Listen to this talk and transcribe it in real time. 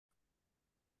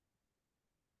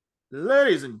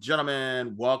Ladies and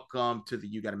gentlemen, welcome to the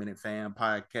You Got a Minute Fan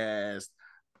podcast.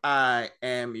 I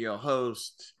am your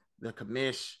host, the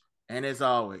commish, and as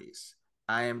always,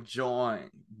 I am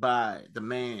joined by the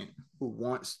man who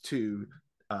wants to.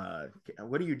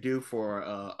 What do you do for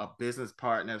a business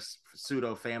partner's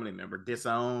pseudo family member?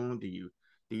 Disown? Do you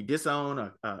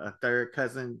disown a third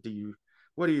cousin?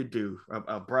 What do you do?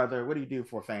 A brother? What do you do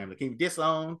for a family? Can you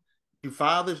disown? Do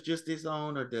fathers just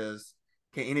disown, or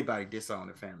can anybody disown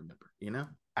a family member?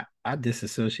 I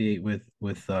disassociate with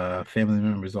family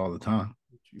members all the time.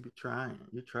 You be trying.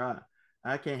 You try.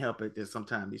 I can't help it that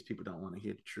sometimes these people don't want to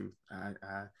hear the truth.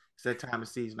 It's that time of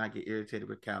season I get irritated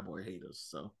with cowboy haters.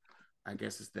 So I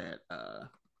guess it's that.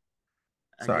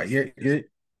 I Sorry, guess you're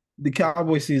the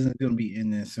Cowboy season is gonna be in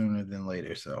there sooner than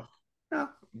later. So no,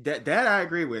 that I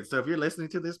agree with. So if you're listening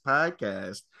to this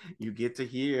podcast, you get to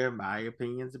hear my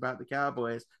opinions about the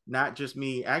Cowboys, not just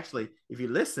me. Actually, if you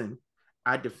listen,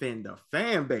 I defend the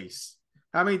fan base.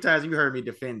 How many times have you heard me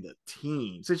defend the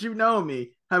team? Since you know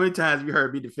me, how many times have you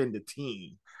heard me defend the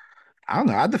team? I don't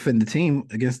know. I defend the team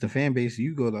against the fan base.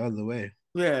 You go the other way.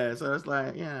 Yeah, so it's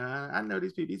like, I know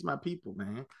these people. These are my people,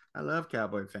 man. I love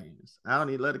Cowboy fans. I don't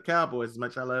even love the Cowboys as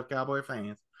much as I love Cowboy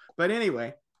fans. But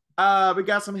anyway, we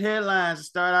got some headlines to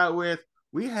start out with.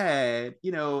 We had,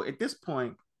 at this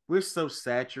point, we're so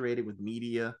saturated with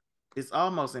media, it's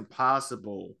almost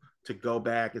impossible to go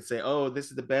back and say, oh,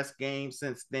 this is the best game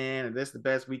since then, and this is the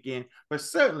best weekend. But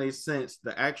certainly since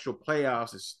the actual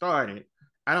playoffs has started,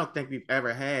 I don't think we've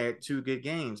ever had two good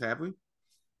games, have we?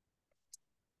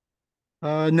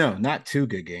 No, not two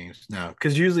good games. No,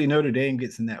 because usually Notre Dame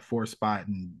gets in that fourth spot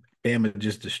and Bama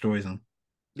just destroys them.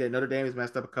 Yeah, Notre Dame has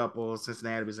messed up a couple.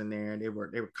 Cincinnati was in there, and they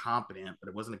were competent, but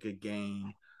it wasn't a good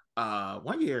game.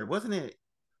 One year wasn't it?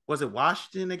 Was it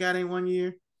Washington that got in one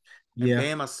year, and Yeah,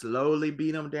 Bama slowly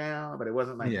beat them down, but it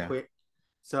wasn't like yeah, quick.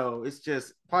 So it's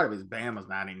just part of it is Bama's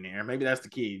not in there. Maybe that's the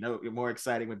key. No, you're more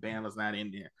exciting when Bama's not in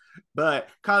there. But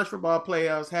college football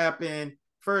playoffs happened.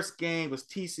 First game was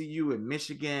TCU and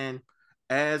Michigan.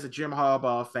 As a Jim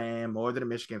Harbaugh fan, more than a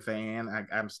Michigan fan,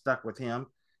 I'm stuck with him.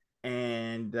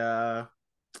 And I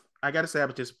gotta say I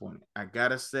was disappointed. I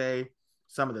gotta say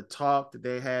some of the talk that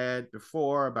they had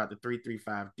before about the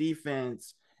 3-3-5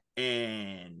 defense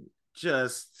and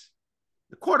just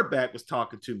the quarterback was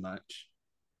talking too much.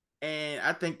 And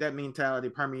I think that mentality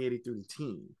permeated through the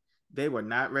team. They were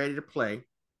not ready to play.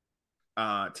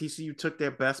 TCU took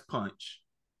their best punch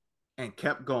and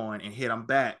kept going and hit them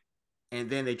back. And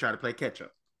then they tried to play catch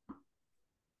up.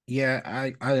 yeah.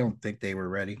 I don't think they were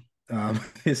ready.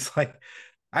 It's like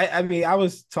I mean I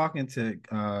was talking to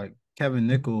Kevin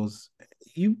Nichols.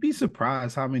 You'd be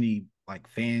surprised how many like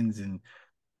fans and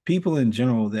people in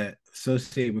general that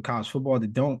associate with college football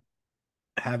that don't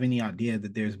have any idea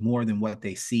that there's more than what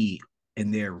they see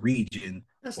in their region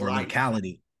That's or life.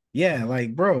 locality. Yeah,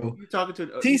 like bro, You talking to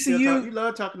you still talk TCU. you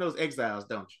love talking to those exiles,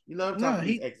 don't you? You love No, talking to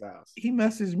these exiles. he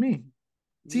messaged me.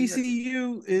 You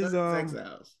TCU love is these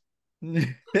exiles.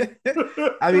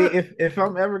 I mean, if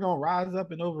I'm ever gonna rise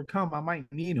up and overcome, I might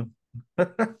need him.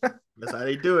 That's how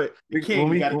they do it. You when can't. You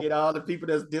we got to get all the people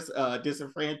that's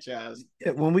disenfranchised.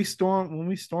 when we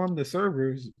storm the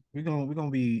servers, we're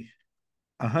gonna be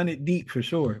 100 deep for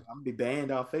sure. I'm gonna be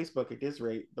banned off Facebook at this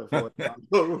rate before I'm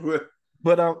over with.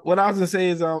 But what I was gonna say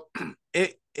is,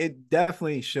 it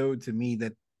definitely showed to me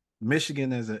that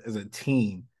Michigan as a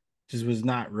team just was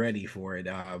not ready for it.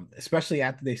 Especially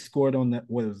after they scored on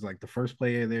what was like the first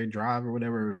play of their drive or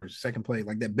whatever, or second play,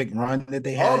 like that big run that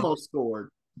they had. Almost scored.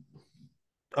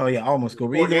 Oh yeah, almost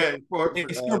scored. But For either way, yeah,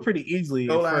 they scored pretty easily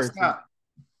goal at line first. stop.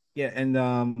 Yeah, and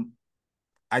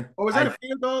I Or was that a I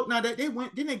field goal? No, they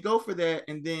went. Didn't they go for that?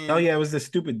 And oh then yeah, it was the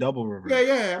stupid double yeah, reverse.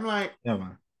 yeah. I'm like, Yeah,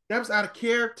 man. that was out of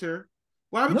character.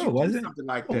 Why would No, you it do wasn't. something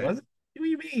like No, it that? wasn't. What do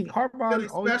you mean? Harbaugh's Really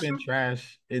always been special?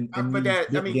 trash in For these that,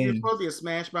 I big mean, you're games. supposed to be a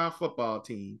smash mouth football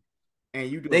team, and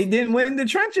you do a They didn't win in the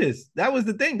trenches. That was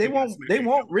the thing. They they got won't. They that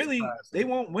won't won't really. surprise They me.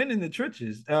 won't win in the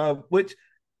trenches. Which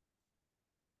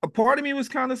a part of me was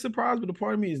kind of surprised, but a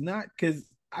part of me is not because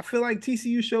I feel like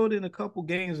TCU showed in a couple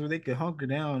games where they could hunker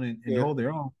down and Yeah, hold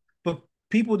their own. But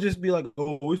people just be like,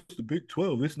 "Oh, it's the Big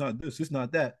 12. It's not this. It's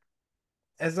not that."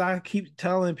 As I keep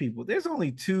telling people, there's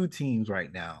only two teams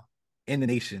right now in the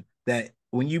nation that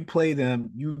when you play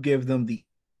them, you give them the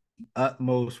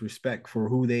utmost respect for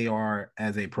who they are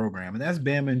as a program, and that's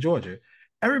Bama and Georgia.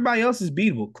 Everybody else is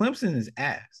beatable. Clemson is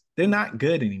ass. They're not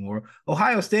good anymore.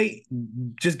 Ohio State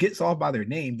just gets off by their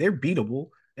name. They're beatable,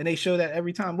 and they show that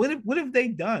every time. What have they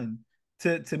done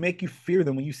to make you fear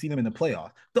them when you see them in the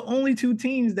playoffs? The only two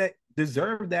teams that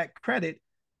deserve that credit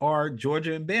are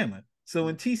Georgia and Bama. So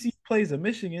when TCU plays a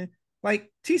Michigan,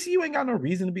 Like TCU ain't got no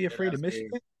reason to be Yeah, afraid of that's scary.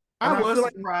 Michigan. I And I was feel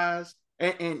like surprised.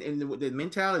 And the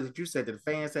mentality that you said that the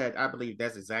fans had, I believe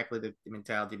that's exactly the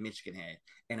mentality Michigan had.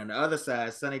 And on the other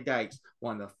side, Sonny Dykes,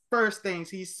 one of the first things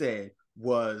he said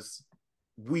was,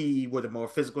 we were the more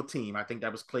physical team. I think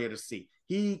that was clear to see.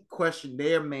 He questioned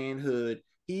their manhood.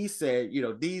 He said,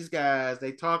 these guys,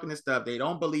 they talking this stuff. They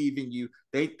don't believe in you.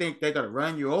 They think they're going to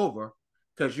run you over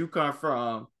because you come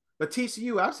from. But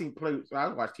TCU, I've seen play. I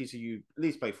watched TCU at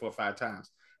least play 4 or 5 times,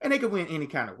 and they could win any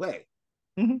kind of way.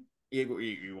 mhm.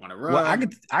 You want to Well, I run.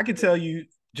 could I could tell you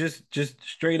just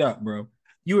straight up, bro.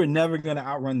 You are never gonna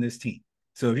outrun this team.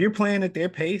 So if you're playing at their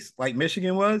pace, like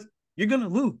Michigan was, you're gonna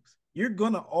lose. You're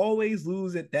gonna always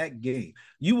lose at that game.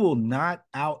 You will not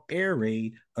out air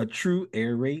raid a true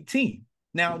air raid team.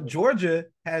 Now Georgia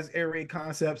has air raid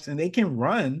concepts and they can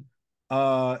run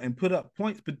and put up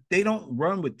points, but they don't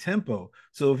run with tempo.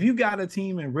 So if you got a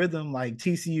team in rhythm like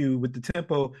TCU with the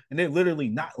tempo and they're literally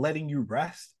not letting you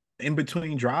rest in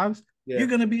between drives, Yeah, you're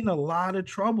going to be in a lot of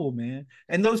trouble, man.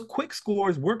 And those quick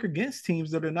scores work against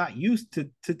teams that are not used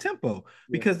to tempo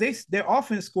yeah, because their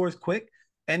offense scores quick.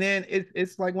 And then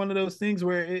it's like one of those things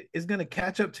where it's going to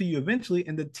catch up to you eventually.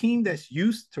 And the team that's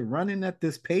used to running at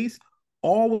this pace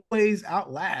always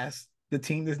outlasts the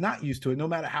team that's not used to it, no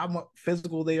matter how much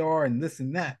physical they are and this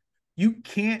and that. You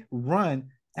can't run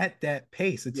at that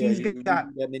pace. The yeah. team's You got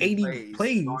do that many 80 plays.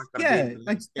 You plays. aren't going to be Yeah, able to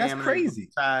like use that's stamina. You're going to be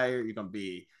crazy. tired. You're going to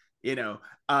be, and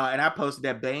I posted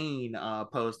that Bane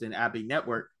post in IB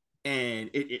Network, and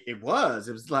it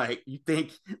was like, you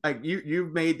think like you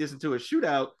made this into a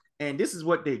shootout, and this is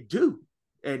what they do,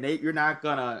 and you're not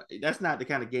gonna. That's not the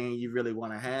kind of game you really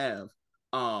want to have.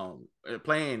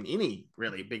 Playing any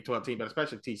really Big 12 team, but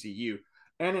especially TCU.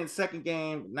 And then second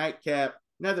game, nightcap,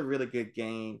 another really good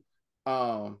game.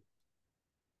 Um,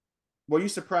 were you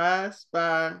surprised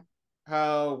by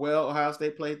how well Ohio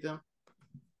State played them?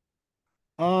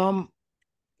 Um,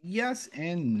 yes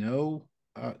and no.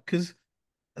 Because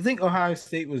I think Ohio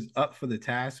State was up for the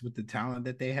task with the talent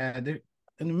that they had. They're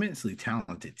an immensely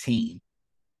talented team.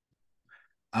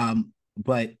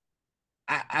 But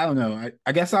I don't know.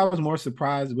 I guess I was more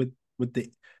surprised with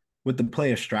the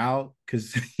play of Stroud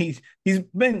because he's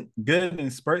been good in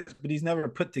spurts, but he's never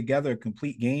put together a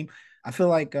complete game. I feel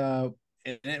like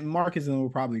and Marcus will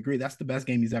probably agree that's the best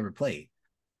game he's ever played.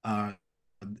 Uh,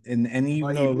 and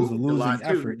Well, even he though it was a moved a losing lot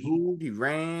too. effort, He moved, he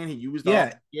ran, he used all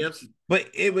yeah, the gifts. but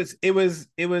it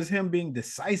was him being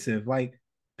decisive. Like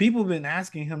people have been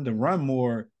asking him to run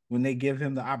more when they give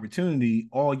him the opportunity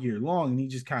all year long, and he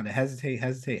just kind of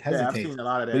Yeah, I've hesitates. seen a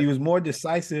lot of But he that. was more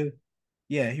decisive.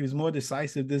 Yeah, he was more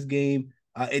decisive this game.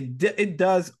 It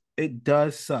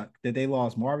does suck that they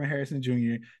lost Marvin Harrison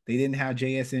Jr. They didn't have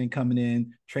JSN coming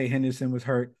in. Trey Henderson was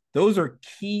hurt. Those are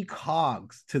key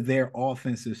cogs to their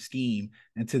offensive scheme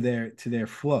and to their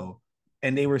flow,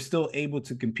 and they were still able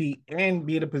to compete and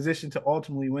be in a position to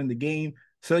ultimately win the game.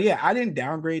 So yeah, I didn't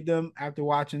downgrade them after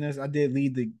watching this. I did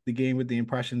lead the game with the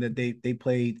impression that they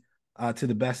played to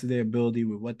the best of their ability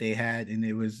with what they had, and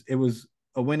it was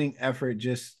a winning effort,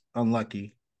 just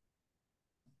unlucky.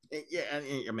 Yeah,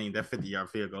 I mean that 50-yard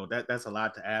field goal, that's a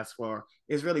lot to ask for.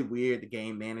 It's really weird, the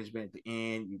game management at the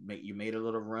end. You made a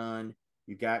little run,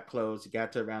 you got close, you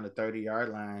got to around the 30-yard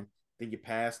line, then you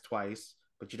passed twice,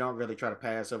 but you don't really try to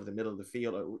pass over the middle of the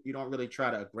field, or you don't really try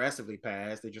to aggressively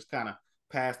pass. They just kind of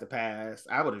pass the pass.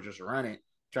 I would have just run it,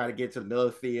 try to get to the middle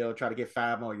of the field, try to get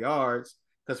 5 more yards,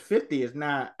 because 50 is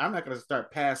not. I'm not going to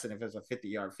start passing if it's a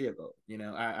 50-yard field goal.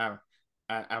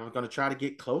 I was going to try to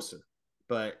get closer,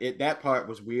 but that part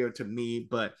was weird to me.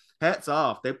 But hats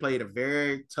off, they played a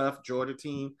very tough Georgia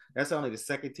team. That's only the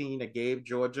second team that gave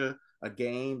Georgia a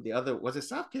game. The other, was it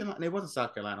South Carolina? It wasn't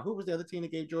South Carolina. Who was the other team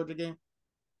that gave Georgia a game?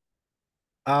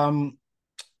 Um,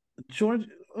 Georgia,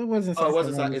 it wasn't Oh, it South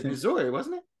wasn't South. Carolina. It's Missouri,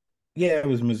 wasn't it? Yeah, it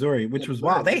was Missouri, Yeah, which was Missouri.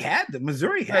 wild.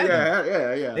 Missouri Yeah, had them. yeah,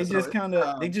 yeah, yeah. They So, just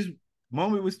they just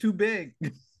moment was too big.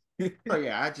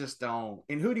 yeah, I just don't.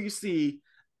 And who do you see?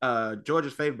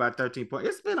 Georgia's favored by 13 points.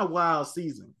 It's been a wild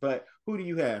season, but who do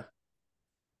you have?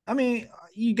 I mean,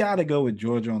 you got to go with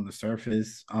Georgia on the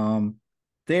surface.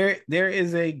 There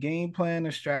is a game plan,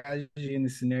 a strategy in the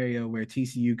scenario where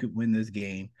TCU could win this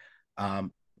game,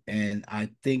 um, and I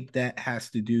think that has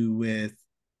to do with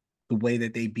the way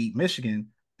that they beat Michigan.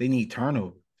 They need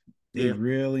turnovers. They Yeah,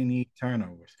 really need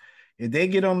turnovers. If they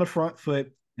get on the front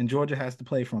foot and Georgia has to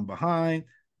play from behind,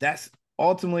 that's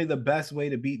ultimately the best way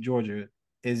to beat Georgia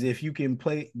is if you can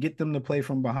get them to play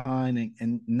from behind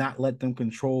and not let them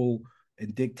control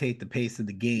and dictate the pace of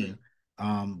the yeah, game.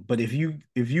 But if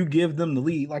you give them the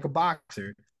lead like a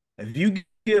boxer, if you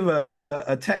give a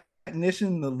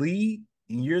technician the lead,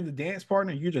 and you're the dance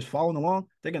partner, you're just following along,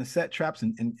 they're going to set traps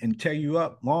and tear you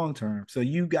up long term. So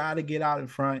you got to get out in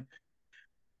front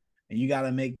and you got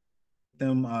to make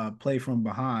them play from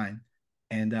behind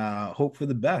and hope for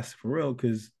the best for real.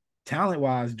 Because talent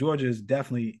wise, Georgia is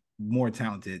definitely more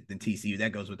talented than TCU.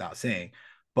 That goes without saying.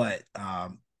 But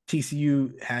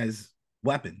TCU has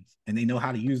weapons and they know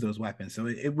how to use those weapons. So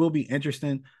it will be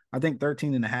interesting. I think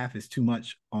 13.5 is too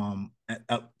much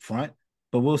up front,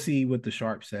 but we'll see what the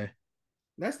Sharps say.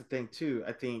 That's the thing too.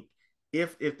 I think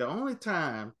if the only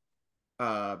time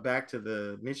back to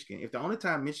the Michigan, if the only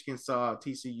time Michigan saw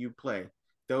TCU play,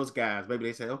 those guys, maybe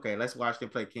they said, okay, let's watch them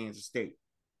play Kansas State.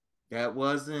 That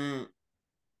wasn't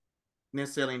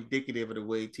necessarily indicative of the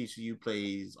way TCU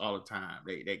plays all the time.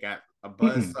 They got a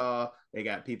buzzsaw. They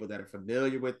got people that are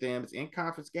familiar with them. It's in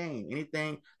conference game.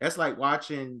 Anything that's like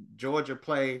watching Georgia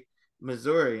play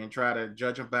Missouri and try to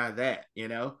judge them by that. You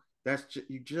know, that's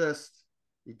you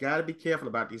got to be careful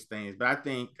about these things. But I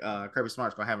think Kirby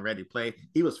Smart's gonna have him ready to play.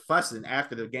 He was fussing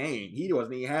after the game. He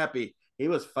wasn't even happy. He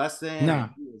was fussing. Nah.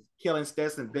 He was killing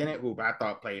Stetson Bennett, who I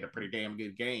thought played a pretty damn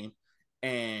good game.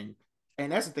 And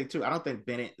that's the thing too. I don't think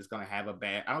Bennett is going to have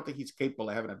I don't think he's capable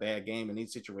of having a bad game in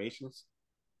these situations.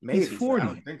 Maybe he's 40. I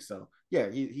don't think so. Yeah,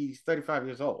 he's 35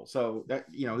 years old. So that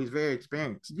he's very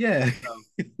experienced. Yeah.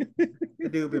 The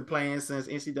dude been playing since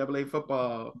NCAA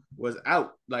football was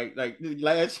out. Like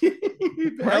last year.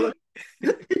 Right?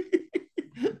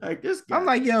 Like this guy. I'm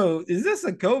like, yo, is this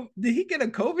a COVID? Did he get a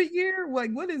COVID year?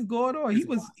 Like, what is going on? He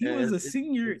was a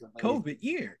senior COVID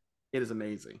year. It is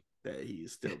amazing that he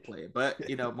is still playing. But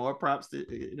more props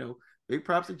to big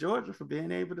props to Georgia for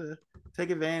being able to take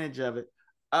advantage of it.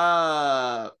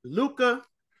 Luka,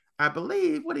 I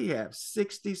believe, what do you have?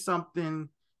 60 something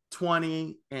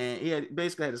 20, and he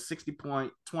basically had a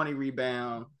 60-point, 20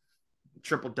 rebound,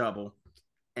 triple double.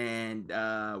 And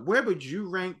where would you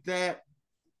rank that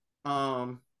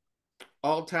all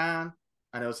time?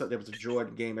 I know there was a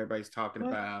Jordan game everybody's talking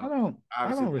about. I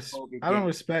don't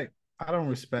respect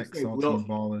Saltine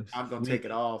Ballers. I'm gonna take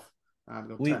it off. I'm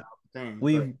gonna take the thing.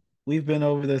 We've been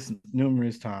over this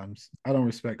numerous times. I don't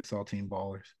respect Saltine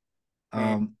Ballers.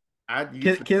 Can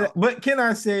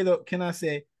I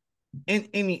say in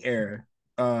any era,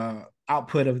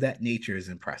 output of that nature is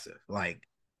impressive. Like,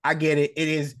 I get it. It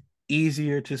is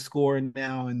easier to score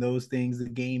now and those things. The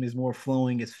game is more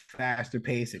flowing, it's faster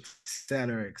paced,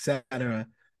 etc.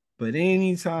 But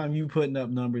anytime you putting up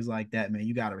numbers like that, man,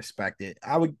 you gotta respect it.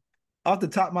 I would, off the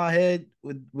top of my head,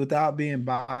 without being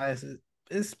biased,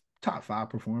 it's top 5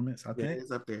 performance. I think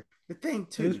it's up there. The thing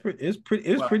too, it's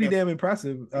pretty damn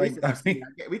impressive. Like,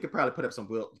 we could probably put up some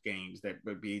Wilt games that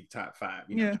would be top 5.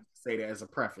 Say that as a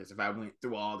preface if I went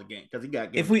through all the games, because he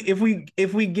got games.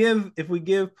 If we give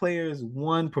players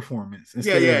one performance, If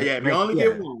you only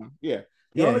get one,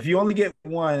 if you only get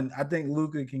one, I think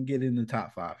Luka can get in the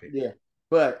top 5 here. Yeah,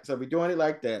 but so we're doing it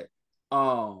like that.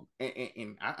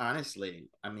 And I honestly,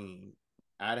 I mean,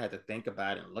 I'd have to think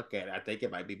about it and look at it. I think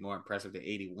it might be more impressive than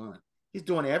 81. He's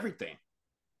doing everything.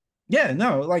 Yeah,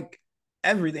 no, like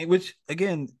everything. Which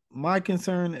again, my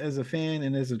concern as a fan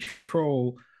and as a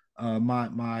troll,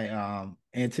 my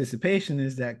anticipation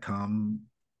is that come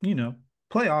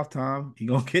playoff time,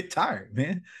 you're gonna get tired,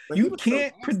 man. But you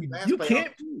can't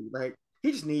like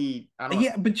he just need.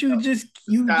 But you just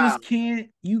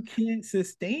can't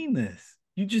sustain this.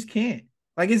 You just can't.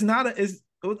 Like, it's not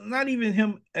even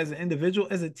him as an individual,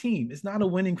 as a team. It's not a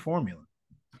winning formula.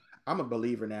 I'm a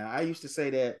believer now. I used to say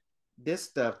that this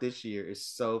stuff this year is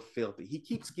so filthy. He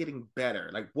keeps getting better.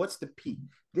 Like, what's the peak?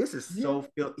 This is so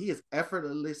filthy. He is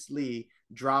effortlessly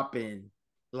dropping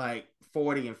like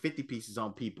 40 and 50 pieces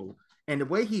on people. And the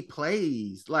way he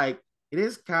plays, like, it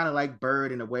is kind of like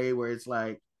Bird in a way where it's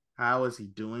like, how is he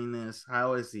doing this?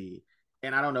 How is he?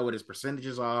 And I don't know what his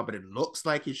percentages are, but it looks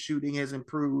like his shooting has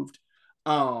improved.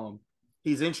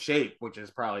 He's in shape, which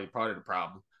is probably part of the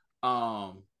problem.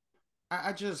 I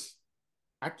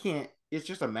can't. It's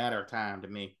just a matter of time to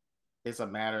me. It's a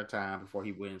matter of time before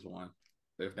he wins one,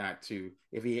 if not 2.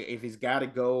 If he's got to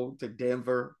go to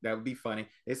Denver, that would be funny.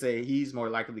 They say he's more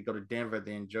likely to go to Denver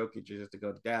than Jokic is to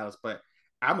go to Dallas. But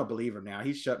I'm a believer now.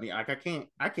 He shut me. Like, I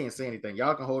can't say anything.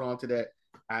 Y'all can hold on to that.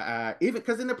 Even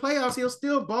because in the playoffs he'll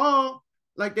still ball.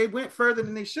 Like, they went further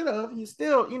than they should have. He's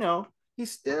still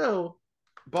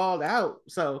balled out.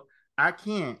 So I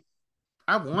can't.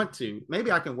 I want to.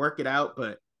 Maybe I can work it out,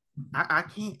 but I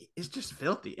can't. It's just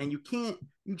filthy, and you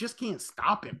just can't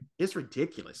stop him. It's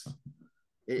ridiculous.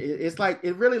 It's like,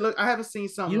 it really look. I haven't seen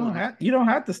something. You don't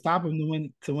have to stop him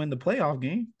to win the playoff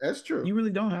game. That's true. You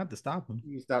really don't have to stop him.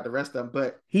 You stop the rest of them,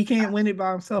 but he can't win it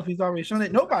by himself. He's already shown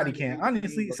it. Nobody can,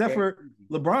 honestly, except for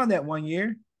LeBron that one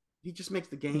year. he just makes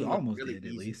the He game look almost really did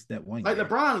at easy. least that one Like year.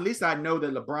 LeBron, at least I know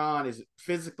that LeBron is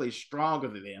physically stronger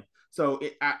than them. So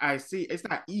I see it's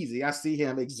not easy. I see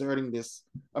him exerting this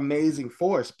amazing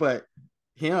force, but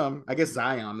him, I guess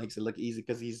Zion makes it look easy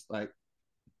because he's like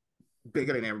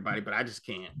bigger than everybody, but I just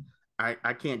can't.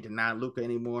 I can't deny Luka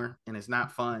anymore, and it's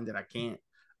not fun that I can't.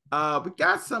 We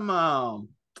got some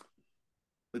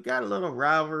we got a little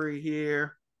rivalry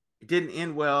here. It didn't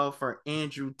end well for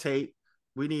Andrew Tate.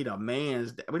 We need a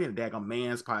daggone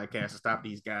man's podcast to stop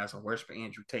these guys from worshiping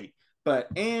Andrew Tate.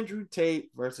 But Andrew Tate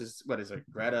versus what is it,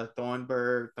 Greta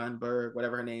Thunberg,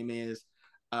 whatever her name is.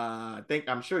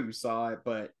 I'm sure you saw it,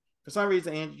 but for some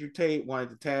reason Andrew Tate wanted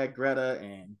to tag Greta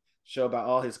and show about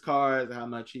all his cars and how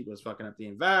much he was fucking up the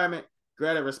environment.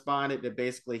 Greta responded that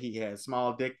basically he had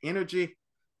small dick energy,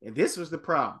 and this was the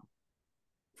problem.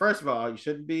 First of all, you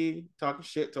shouldn't be talking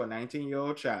shit to a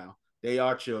 19-year-old child. They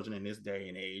are children in this day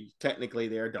and age. Technically,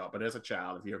 they're adult, but as a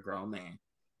child, if you're a grown man.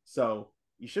 So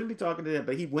you shouldn't be talking to them.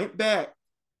 But he went back,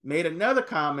 made another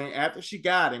comment after she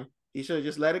got him. He should have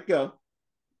just let it go.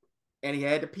 And he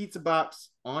had the pizza box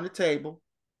on the table.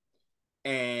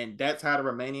 And that's how the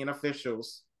Romanian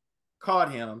officials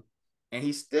caught him. And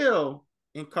he's still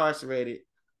incarcerated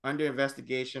under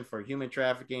investigation for human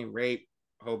trafficking, rape,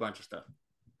 a whole bunch of stuff.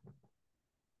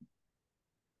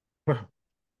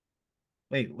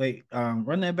 Wait.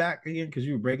 Run that back again because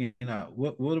you were breaking it up.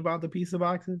 What about the pizza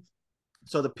boxes?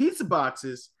 So the pizza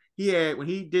boxes he had when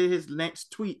he did his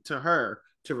next tweet to her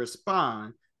to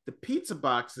respond, the pizza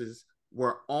boxes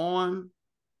were on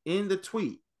in the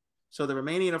tweet. So the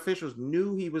Romanian officials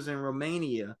knew he was in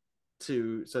Romania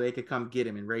so they could come get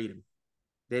him and raid him.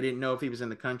 They didn't know if he was in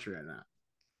the country or not.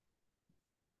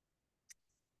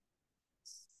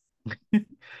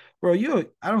 Bro,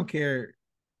 I don't care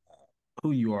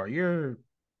who you are. You're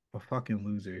a fucking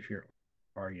loser if you're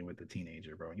arguing with a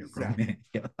teenager, bro. You're a grown Exactly. man.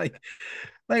 Yeah,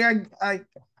 like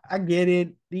I get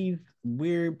it. These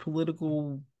weird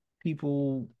political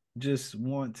people just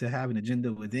want to have an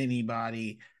agenda with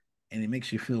anybody and it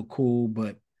makes you feel cool,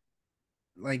 but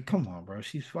like, come on, bro.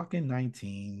 She's fucking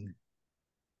 19.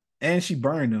 And she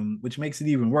burned him, which makes it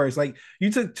even worse. Like,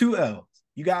 you took two L's.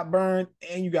 You got burned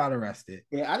and you got arrested.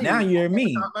 Yeah, Now I you're never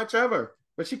me. thought much of her,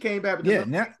 but she came back with the Yeah,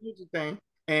 little now thing,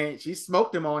 and she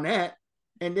smoked him on that.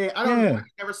 And then I don't know, yeah. I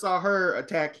never saw her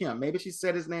attack him. Maybe she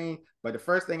said his name, but the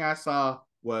first thing I saw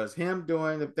was him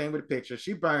doing the thing with the picture.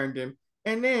 She burned him,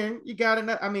 and then you got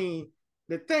another. I mean,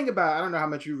 the thing about I don't know how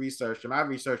much you researched him. I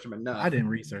researched him I enough. didn't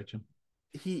research him.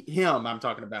 Him, I'm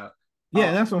talking about.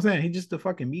 Yeah, that's what I'm saying. He's just a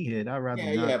fucking meathead. I'd rather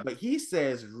Yeah, not. but he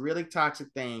says really toxic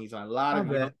things on a lot I of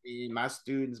young bet. men, my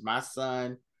students, my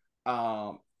son.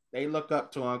 Um, they look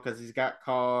up to him because he's got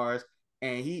cars.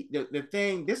 And the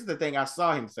thing, this is the thing I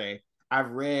saw him say.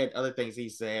 I've read other things he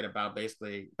said about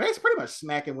basically pretty much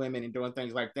smacking women and doing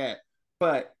things like that.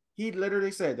 But he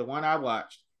literally said, the one I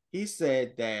watched, he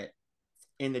said that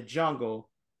in the jungle,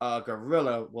 a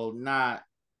gorilla will not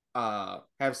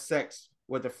have sex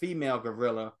with a female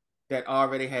gorilla that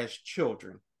already has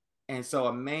children. And so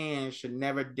a man should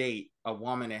never date a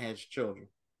woman that has children.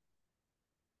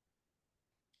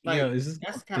 Yo, Like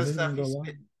that's the kind is of this stuff gonna go he's long?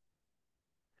 spitting.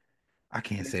 I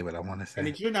can't And, say what I want to and say.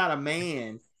 that you're not a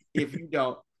man if you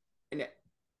don't. And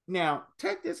now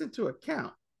take this into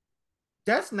account.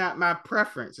 That's not my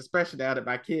preference, especially now that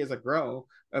my kids are grown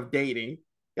of dating.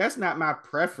 That's not my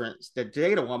preference to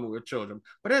date a woman with children,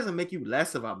 but it doesn't make you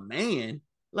less of a man.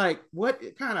 Like, what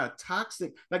kind of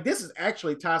toxic, like, this is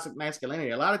actually toxic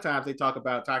masculinity. A lot of times they talk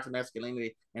about toxic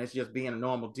masculinity and it's just being a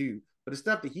normal dude. But the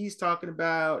stuff that he's talking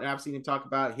about, and I've seen him talk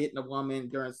about hitting a woman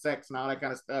during sex and all that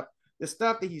kind of stuff, the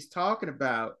stuff that he's talking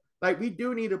about, like, we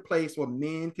do need a place where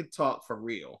men can talk for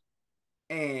real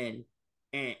and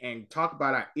and talk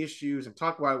about our issues and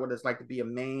talk about what it's like to be a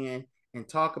man and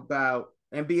talk about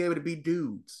and be able to be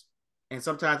dudes. And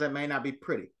sometimes that may not be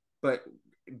pretty, but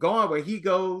going where he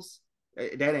goes,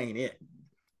 that ain't it.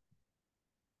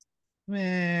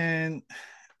 Man,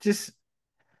 just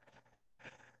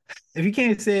if you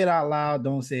can't say it out loud,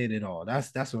 don't say it at all.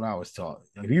 That's what I was taught.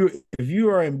 If you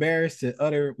are embarrassed to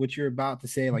utter what you're about to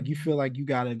say, like you feel like you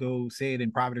gotta go say it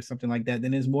in private or something like that,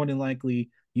 then it's more than likely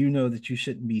you know that you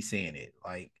shouldn't be saying it.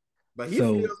 Like But he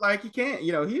so, feels like he can't.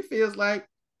 He feels like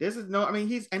this is no. I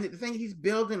mean, and the thing he's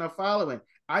building a following.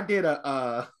 I did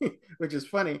which is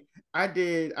funny. I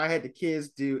had the kids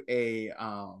do a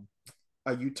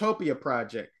utopia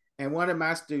project, and one of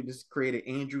my students created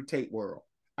Andrew Tate World.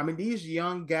 I mean, these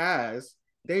young guys,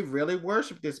 they really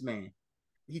worship this man.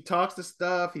 He talks to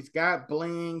stuff. He's got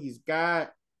bling. He's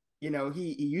got, he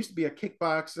used to be a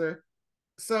kickboxer,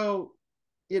 so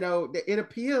it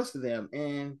appeals to them,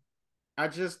 and I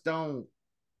just don't.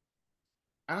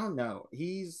 I don't know.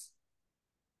 He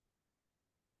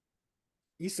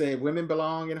said women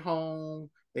belong at home.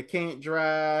 They can't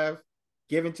drive.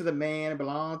 Given to the man,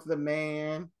 belong to the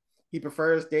man. He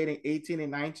prefers dating 18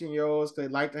 and 19-year-olds because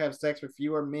they like to have sex with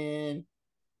fewer men.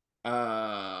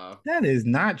 Uh That is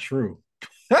not true.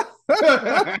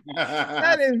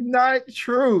 That is not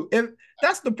true. If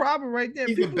that's the problem right there,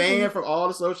 He's been people believe, banned from all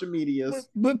the social medias.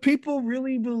 but people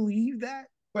really believe that.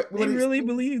 But They what really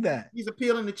believe that. he's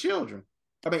appealing to children.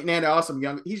 I mean, now there are some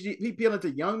young. He's appealing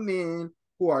to young men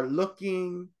who are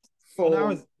looking When I for.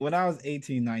 was when I was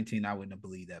 18, 19, I wouldn't have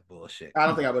believed that bullshit. I don't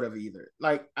Come think I on. would have either.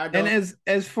 Like I And don't.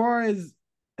 as far as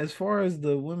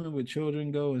the women with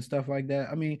children go and stuff like that,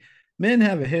 I mean, men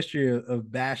have a history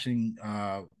of bashing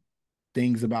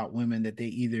things about women that they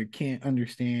either can't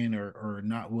understand or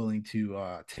not willing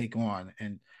to take on.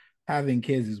 And having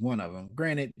kids is one of them.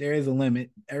 Granted, there is a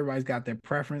limit. Everybody's got their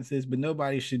preferences, but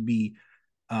nobody should be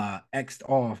X'd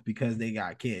off because they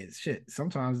got kids. Shit,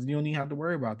 sometimes you don't even have to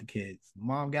worry about the kids.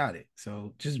 Mom got it.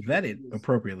 So just vet it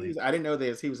appropriately. I didn't know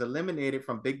this. He was eliminated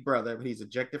from Big Brother, but he's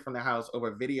ejected from the house over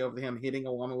a video of him hitting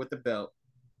a woman with the belt.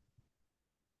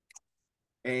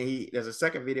 And there's a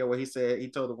second video where he said he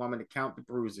told the woman to count the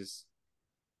bruises.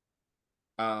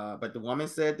 But the woman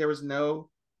said it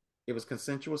was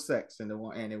consensual sex, and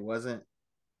it wasn't.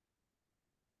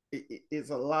 It's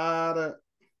a lot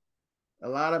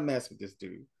of mess with this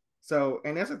dude. So,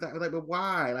 and that's the thing, like, but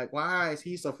why? Like, why is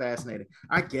he so fascinating?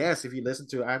 I guess if you listen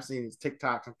to, I've seen his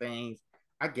TikToks and things.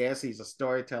 I guess he's a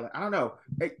storyteller. I don't know.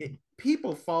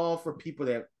 People fall for people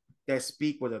that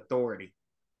speak with authority.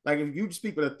 Like, if you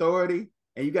speak with authority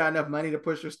and you got enough money to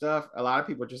push your stuff, a lot of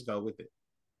people just go with it.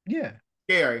 Yeah.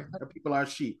 Scary. People are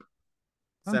sheep.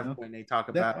 Except for when they talk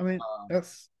that. about, I mean,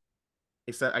 that's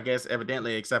except I guess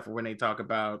evidently, except for when they talk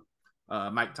about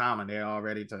Mike Tomlin, they're all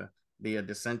ready to be a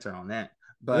dissenter on that.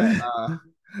 But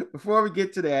before we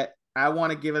get to that, I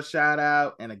want to give a shout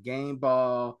out and a game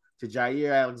ball to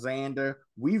Jair Alexander.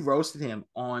 We roasted him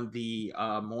on the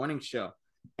morning show.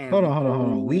 And hold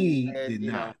on. We did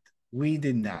not. We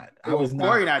did not. I well, was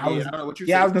Corey not. and I I did. was. I don't know what you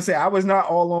Yeah, I said. was gonna say I was not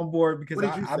all on board because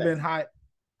What did you I've say? been high.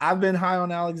 I've been high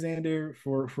on Alexander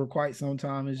for quite some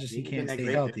time. It's just he He's been can't that stay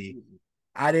great this healthy.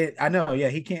 season. I know, yeah,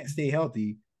 he can't stay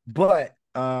healthy. But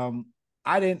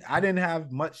I didn't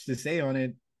have much to say on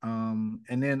it.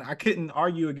 And then I couldn't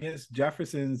argue against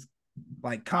Jefferson's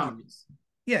like comments.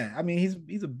 Yeah, I mean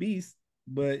he's a beast,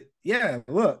 but yeah,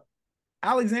 look,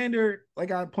 Alexander,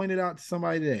 like I pointed out to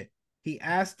somebody today, he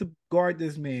asked to guard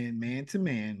this man to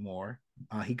man more.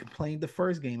 He complained the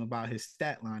first game about his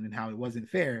stat line and how it wasn't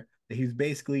fair. That he was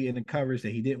basically in the coverage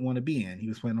that he didn't want to be in. He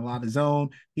was playing a lot of zone.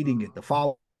 He didn't get to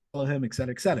follow him, et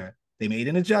cetera, et cetera. They made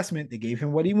an adjustment. They gave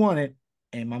him what he wanted,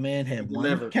 and my man had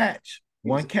one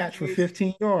catch for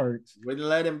 15 yards. Wouldn't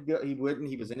let him go. He wouldn't.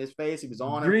 He was in his face. He was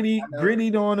on him.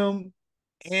 Grittied on him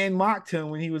and mocked him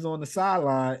when he was on the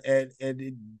sideline.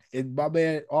 And my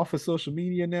man off of social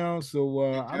media now. So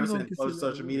I'm going to post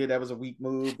social media. That was a weak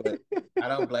move, but I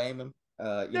don't blame him.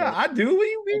 I do. What do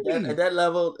you mean? At that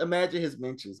level, imagine his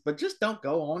mentions, but just don't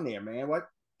go on there, man. What?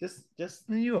 Just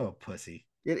you're a pussy.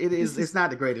 It is. It's not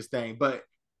the greatest thing, but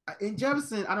in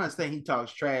Jefferson, I don't understand. He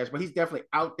talks trash, but he's definitely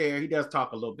out there. He does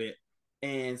talk a little bit,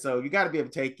 and so you got to be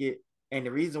able to take it. And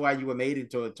the reason why you were made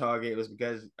into a target was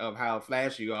because of how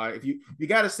flashy you are. If you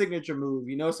got a signature move,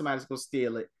 you know somebody's gonna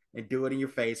steal it and do it in your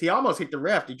face. He almost hit the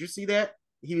ref. Did you see that?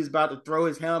 He was about to throw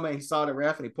his helmet and he saw the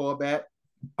ref and he pulled back.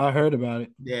 I heard about it.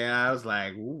 Yeah, I was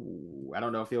like, ooh, I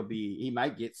don't know if he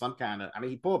might get some kind of, I mean,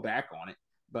 he pulled back on it,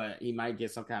 but he might get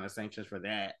some kind of sanctions for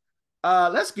that.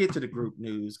 Let's get to the group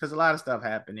news because a lot of stuff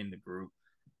happened in the group.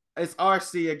 It's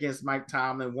RC against Mike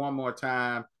Tomlin one more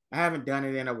time. I haven't done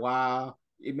it in a while.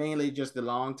 It mainly just the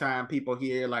long time people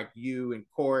here like you and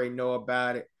Corey know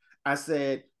about it. I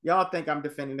said, y'all think I'm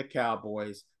defending the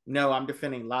Cowboys. No, I'm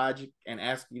defending logic and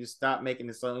asking you to stop making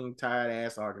the same tired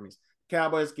ass arguments.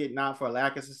 Cowboys get knocked for a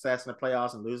lack of success in the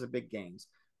playoffs and losing big games.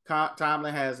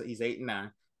 Tomlin he's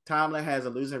 8-9. Tomlin has a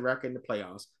losing record in the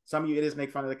playoffs. Some of you idiots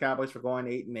make fun of the Cowboys for going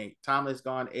 8-8. Tomlin's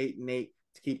gone 8-8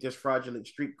 to keep this fraudulent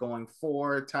streak going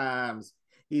 4 times.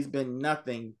 He's been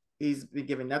nothing. He's been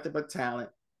given nothing but talent.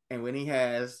 And when he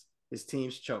has, his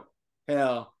team's choke.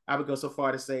 Hell, I would go so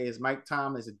far to say is Mike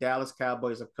Tomlin is the Dallas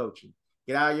Cowboys of coaching.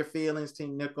 Get out of your feelings,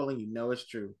 Team Nickel, and you know it's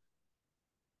true.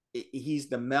 He's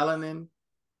the melanin.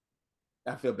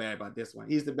 I feel bad about this one.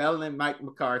 He's the melanin Mike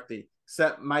McCarthy.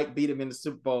 Except Mike beat him in the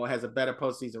Super Bowl, has a better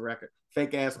postseason record.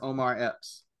 Fake ass Omar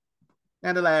Epps.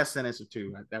 And the last sentence or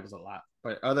two, that was a lot.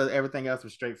 But everything else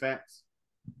was straight facts.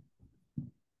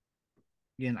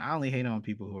 Again, I only hate on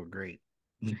people who are great.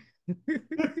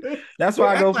 That's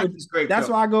why I go for great that's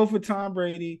coach. why I go for Tom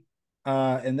Brady.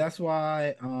 And that's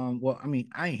why well, I mean,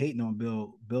 I ain't hating on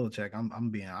Bill Belichick. I'm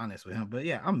being honest with him. But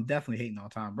yeah, I'm definitely hating on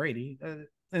Tom Brady.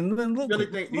 And then Really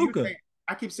Luca. think? Do you Luca. think?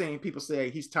 I keep saying people say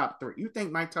he's top three. You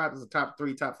think Mike Todd is a top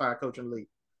three, top five coach in the league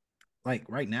Like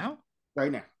right now?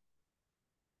 right now?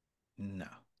 No.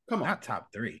 Come on, Not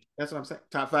top three. that's what I'm saying.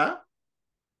 Top five.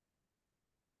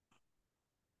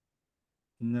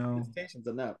 No. Hesitation's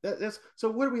enough. That's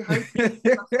so. What are we hyping?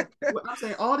 I'm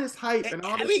saying all this hype and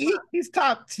all I this mean, stuff. he's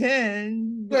top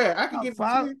 10, but Yeah, I can top give him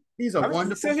five. 10. He's a I mean,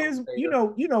 wonderful so here's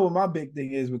motivator. what my big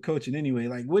thing is with coaching anyway.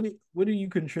 Like, what are you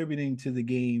contributing to the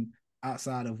game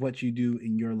outside of what you do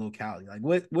in your locality? Like,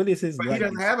 what is his But he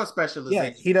doesn't legacy? have a Yeah,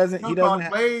 specialization. he doesn't. He He don't call doesn't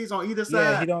have. plays on either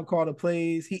Yeah, side. he don't call the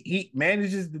plays. He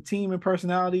manages the team and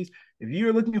personalities. If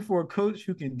you're looking for a coach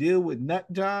who can deal with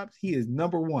nut jobs, he is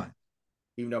number one.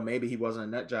 Even though maybe he wasn't a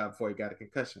nut job before he got a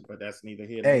concussion, but that's neither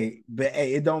here nor there.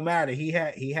 Hey, it don't matter. He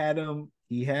had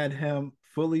him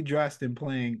fully dressed and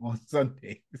playing on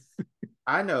Sundays.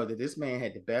 I know that this man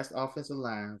had the best offensive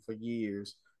line for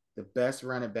years, the best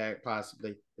running back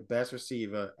possibly, the best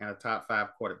receiver, and a top five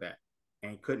quarterback,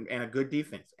 and a good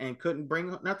defense, and couldn't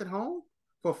bring nothing home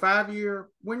for a 5 year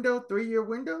window, 3 year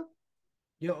window.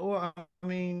 Well, I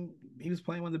mean, he was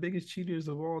playing one of the biggest cheaters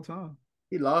of all time.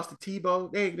 He lost to Tebow.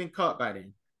 They had been caught by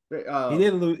then. He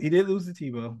did lose. He did lose to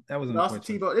Tebow. That was He lost to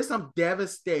unfortunate. Tebow. It's some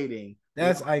devastating.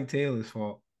 That's Ike Taylor's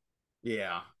fault.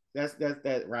 Yeah, that's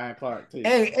that Ryan Clark too.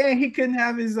 Hey, and he couldn't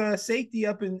have his safety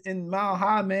up in Mile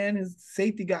High, man. His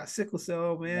safety got sickle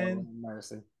cell, man.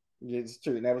 Mercy. It's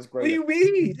true. That was What great. do you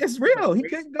mean? It's real. He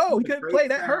couldn't go. He couldn't play.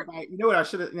 That hurt. You know what I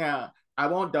should have now? I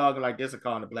won't dog him like this and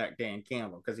call him the Black Dan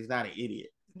Campbell because he's not an idiot.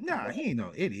 Nah, he ain't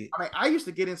no idiot. I mean, I used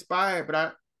to get inspired,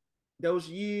 but those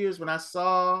years when I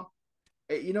saw,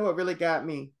 you know what really got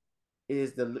me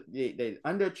is the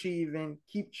underachieving,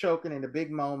 keep choking in the big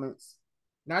moments,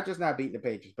 not just not beating the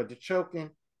Patriots, but the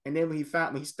choking. And then when he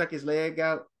stuck his leg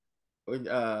out,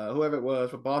 whoever it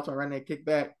was for Baltimore running that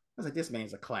kickback, I was like, this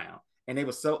man's a clown. And they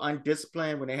were so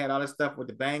undisciplined when they had all this stuff with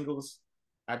the Bengals.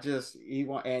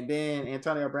 And then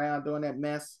Antonio Brown doing that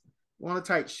mess. On a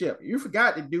tight ship. You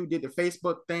forgot the dude did the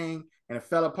Facebook thing and it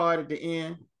fell apart at the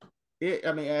end.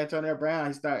 Antonio Brown,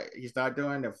 he started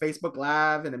doing the Facebook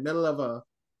Live in the middle of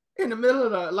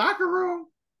the locker room.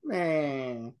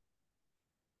 Man,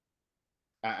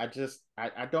 I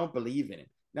don't believe in it.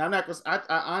 Now I'm not gonna.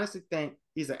 I honestly think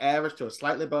he's an average to a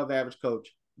slightly above average coach,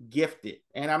 gifted,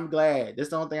 and I'm glad. This is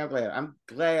the only thing I'm glad. I'm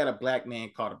glad a black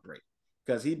man caught a break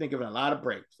because he's been given a lot of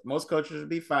breaks. Most coaches would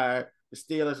be fired. The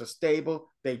Steelers are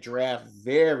stable. They draft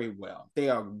very well. They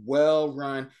are well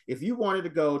run. If you wanted to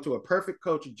go to a perfect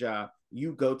coaching job,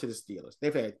 you go to the Steelers.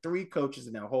 They've had 3 coaches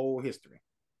in their whole history,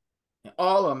 and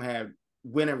all of them have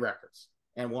winning records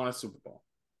and won a Super Bowl.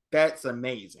 That's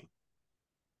amazing.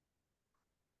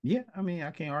 Yeah, I mean,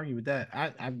 I can't argue with that.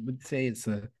 I would say it's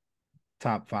a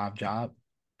top 5 job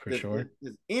for sure.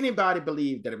 Does anybody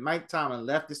believe that if Mike Tomlin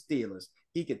left the Steelers,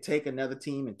 he could take another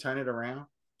team and turn it around?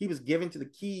 He was given to the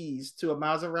keys to a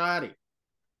Maserati,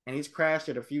 and he's crashed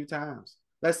it a few times.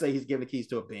 Let's say he's given the keys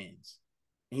to a Benz,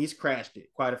 and he's crashed it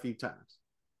quite a few times.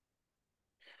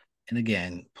 And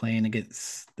again, playing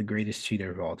against the greatest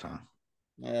cheater of all time.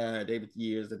 David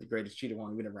years that the greatest cheater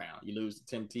won't win around. You lose to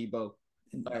Tim Tebow.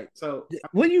 So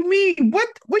what do you mean? What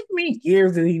do you mean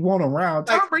years that he won around?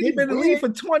 Tom Brady been in the league for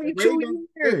 22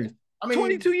 years.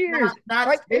 22 years.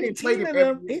 Like 18 of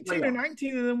them, 18 or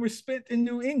 19 of them were spent in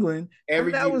New England.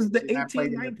 And that was the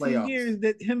 18, 19 years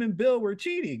that him and Bill were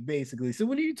cheating, basically. So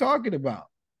what are you talking about?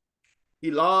 He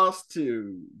lost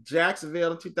to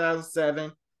Jacksonville in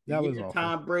 2007. That was awful.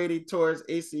 Tom Brady towards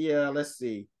ACL. Let's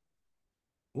see.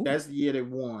 Ooh. That's the year they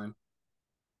won.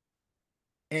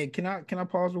 Hey, can I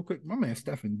pause real quick? My man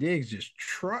Stefon Diggs just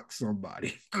trucked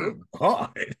somebody. Good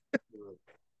God.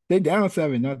 They down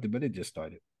 7-0, but it just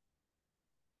started.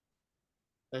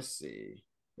 Let's see.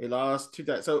 They lost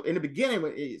 2000. So in the beginning,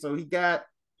 he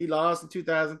lost in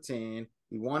 2010.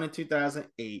 He won in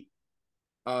 2008.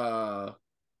 And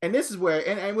this is where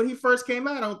and when he first came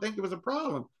out, I don't think it was a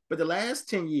problem. But the last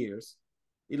 10 years,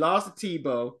 he lost to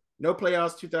Tebow. No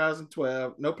playoffs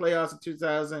 2012. No playoffs in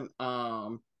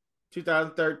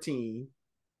 2013.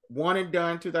 One and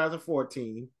done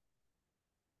 2014.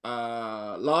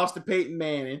 Lost to Peyton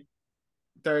Manning,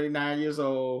 39 years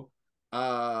old.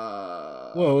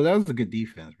 Whoa, that was a good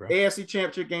defense, bro. AFC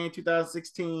Championship game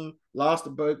 2016. Lost to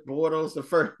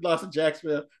Bortles, lost to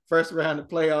Jacksonville, first round of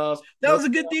playoffs. That was a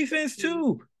good defense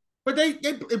too. But they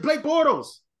played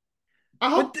Bortles. I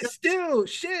hope still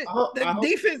shit.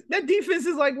 That defense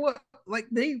is like what? Like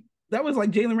that was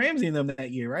like Jalen Ramsey in them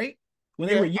that year, right? when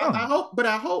they were young. I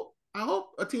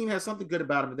hope a team has something good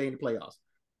about him if they in the playoffs.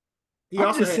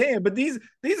 I'm just saying, but these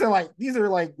are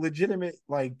like legitimate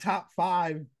like top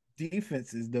 5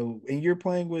 defenses though, and you're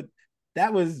playing with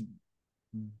that was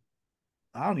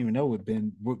I don't even know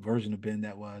what version of Ben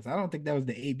that was. I don't think that was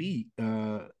the AB.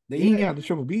 He didn't have the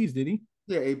triple B's, did he?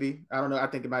 Yeah, AB. I don't know. I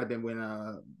think it might have been when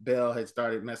Bell had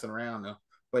started messing around though.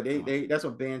 But they that's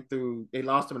what Ben threw. They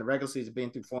lost him in the regular season.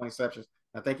 Ben threw 4 interceptions.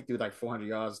 I think he threw like 400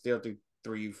 yards. Still threw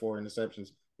 3-4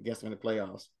 interceptions against them in the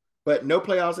playoffs. But no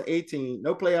playoffs in 18.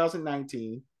 No playoffs in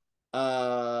 19.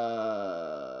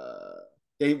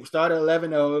 They started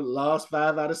 11-0, lost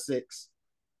 5 out of 6,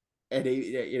 and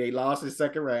they lost in the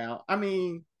second round. I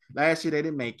mean, last year they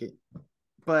didn't make it,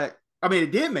 but I mean,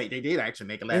 they did actually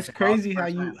make it last year. It's crazy how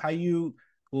you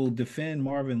will defend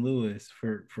Marvin Lewis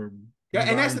for yeah,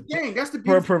 and that's the thing. That's the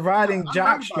for providing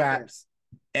jock straps.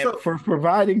 For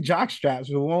providing jock straps,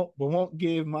 but won't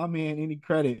give my man any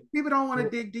credit. People don't want to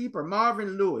dig deeper.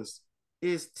 Marvin Lewis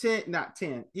is 10, not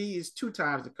 10. He is 2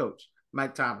 times the coach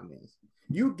Mike Tomlin is.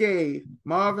 You gave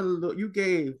Mike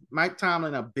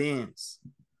Tomlin a Benz,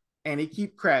 and he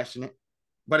keep crashing it,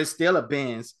 but it's still a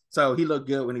Benz, so he looked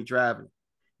good when he driving it.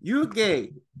 You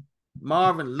gave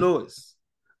Marvin Lewis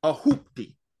a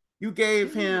hoopty. You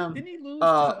gave him. Didn't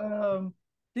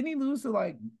he lose to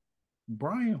like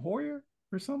Brian Hoyer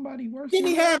or somebody worse? Didn't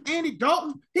he have Andy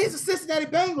Dalton? He's the Cincinnati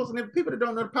Bengals, and if people that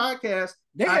don't know the podcast,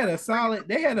 they had a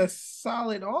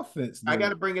solid offense. Though. I got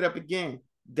to bring it up again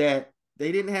that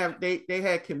they didn't have they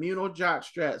had communal jock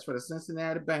straps for the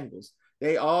Cincinnati Bengals.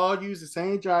 They all used the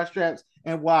same jock straps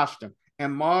and washed them.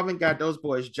 And Marvin got those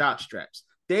boys jock straps.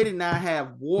 They did not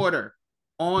have water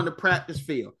on the practice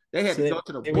field. They had to go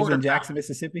to the water. It was in Jackson,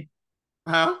 Mississippi.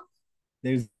 Huh?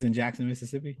 It was in Jackson,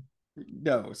 Mississippi.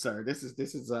 No, sir. This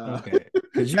is okay.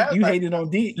 Because you hated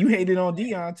on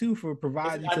Deion too for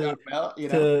providing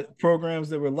to programs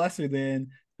that were lesser than.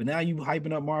 But now you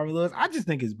hyping up Marvin Lewis. I just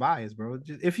think it's biased, bro.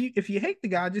 Just, if you hate the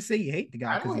guy, just say you hate the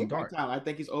guy because he's dark. I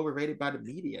think he's overrated by the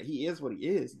media. He is what he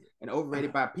is, and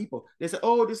overrated by people. They say,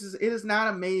 "Oh, it is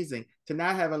not amazing to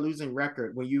not have a losing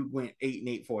record when you went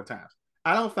 8-8 4 times."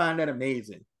 I don't find that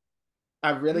amazing.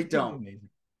 I really don't. Amazing.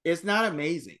 It's not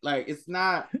amazing. Like it's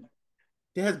not.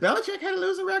 Has Belichick had a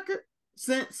losing record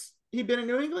since he been in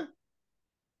New England?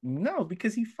 No,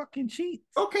 because he fucking cheats.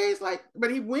 Okay, it's like,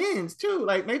 but he wins too.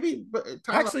 Like maybe.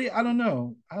 Actually, I don't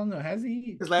know. Has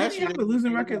he? Because last year have a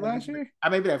losing record last year.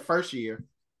 Maybe that first year.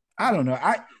 I don't know.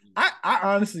 I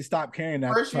honestly stopped caring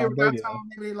that first year. Maybe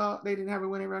they didn't have a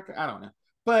winning record. I don't know,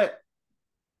 but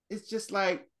it's just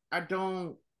like I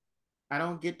don't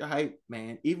get the hype,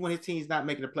 man. Even when his team's not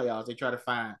making the playoffs, they try to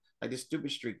find like this stupid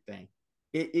streak thing.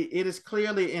 It is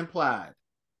clearly implied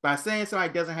by saying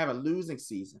somebody doesn't have a losing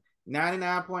season.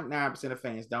 99.9% of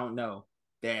fans don't know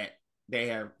that they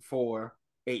have 4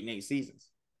 8-8 seasons.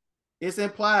 It's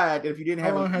implied that if you didn't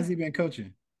have. How long has he been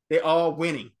coaching? They're all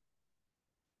winning.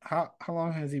 How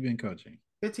long has he been coaching?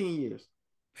 15 years.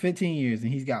 15 years,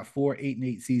 and he's got 4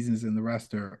 8-8 seasons, and the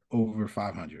rest are over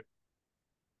 500.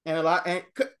 And a lot. And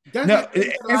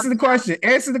answer the question.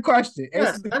 Answer the question.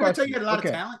 Yes, let me tell you, he had a lot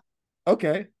of talent.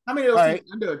 Okay. How many of those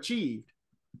teams underachieved?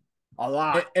 A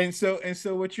lot. And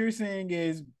so what you're saying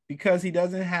is because he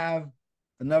doesn't have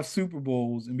enough Super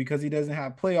Bowls and because he doesn't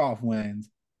have playoff wins,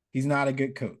 he's not a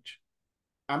good coach.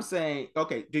 I'm saying,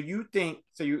 okay, do you think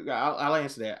so? I'll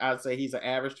answer that. I'd say he's an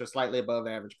average to slightly above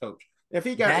average coach. If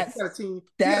he got a team,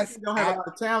 that don't have a lot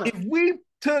of talent. If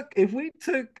we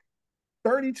took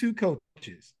 32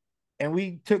 coaches and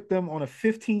we took them on a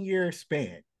 15-year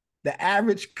span, the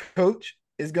average coach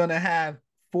is gonna have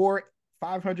 4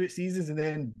 500 seasons and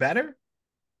then better.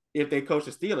 If they coach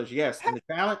the Steelers, yes. And the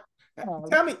talent.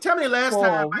 Tell me the last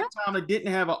time Mike Tomlin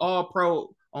didn't have an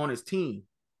All-Pro on his team.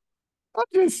 I'm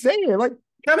just saying, like,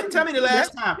 tell me the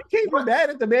last time. You can't be mad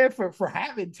at the man for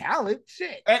having talent.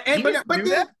 Shit. But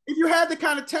then, if you had the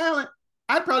kind of talent,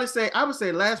 I would say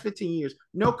the last 15 years,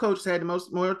 no coach has had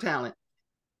more talent,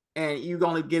 and you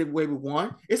only get away with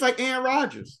one. It's like Aaron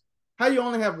Rodgers. How you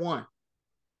only have one?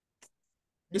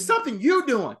 It's something you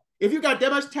doing. If you got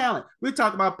that much talent, we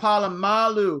talk about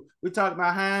Polamalu. We talk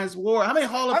about Hines Ward. How many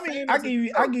Hall of Famers? I give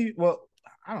you. Well,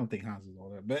 I don't think Hines is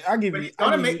all that, but I give you.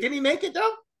 Did he make it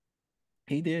though?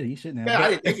 He did. He shouldn't have. Yeah, I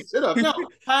didn't think he should have. No,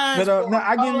 Hines.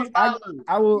 I give you.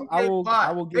 I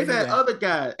will give you. They've had other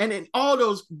guys, and then all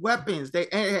those weapons. They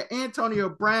had Antonio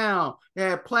Brown. They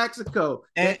had Plaxico.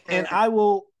 And I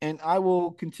will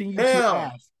continue to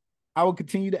ask. I will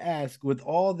continue to ask with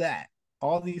all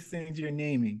these things you're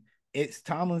naming. It's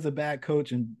Tomlin's a bad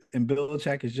coach and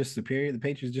Belichick is just superior. The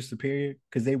Patriots just superior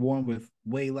because they won with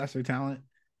way lesser talent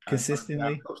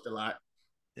consistently. Coached a lot.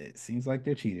 It seems like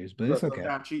they're cheaters, but it's Look, okay.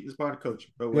 sometimes cheating is part of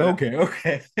coaching, but whatever. Okay,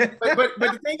 okay. But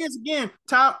the thing is, again,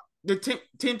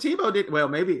 Tim Tebow did well.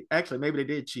 Maybe they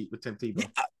did cheat with Tim Tebow,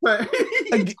 but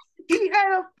He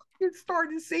had a fucking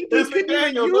starting safety he it's couldn't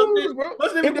even McDaniels, wasn't it? use, bro.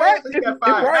 Wasn't it If McDaniels? Ryan, He if, got if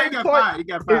fired. Now he Ryan got Clark, fired. He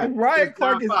got if fired. It Ryan was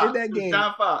Clark John is in Fox. that It was game,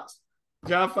 John Fox.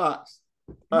 John Fox.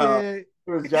 man,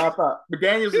 It was John Fox.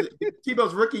 McDaniels,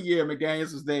 Tebow's rookie year,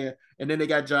 McDaniels was there, and then they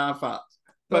got John Fox.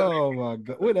 But oh my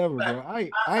god, whatever, bro. I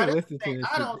ain't listened to this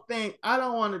shit. I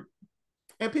don't want to.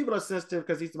 And people are sensitive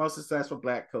because he's the most successful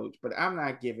black coach, but I'm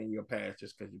not giving you a pass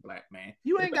just because you're black, man.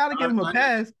 You ain't got to give him a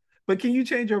pass, but can you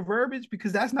change your verbiage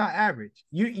because that's not average.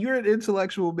 You're an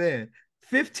intellectual man.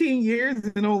 15 years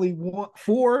and only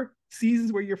 4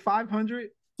 seasons where you're 500.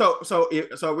 So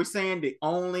we're saying the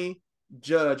only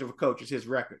judge of a coach is his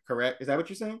record, correct? Is that what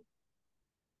you're saying?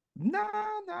 No,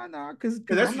 because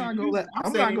I'm not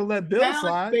gonna let Bill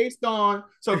slide. Based on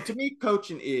to me,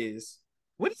 coaching is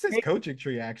what is his coaching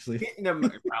tree actually? Getting them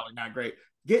probably not great.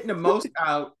 Getting the most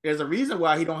out. There's a reason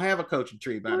why he don't have a coaching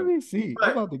tree. By the way, let me see.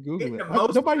 I'm about to Google it. The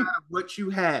most out of what you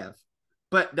have,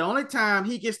 but the only time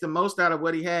he gets the most out of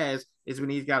what he has is when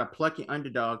he's got a plucky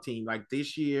underdog team like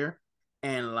this year,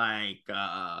 and like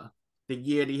the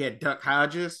year that he had Duck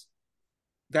Hodges.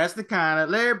 That's the kind of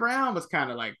Larry Brown was kind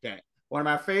of like that. One of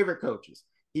my favorite coaches.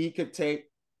 He could take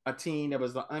a team that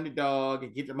was the underdog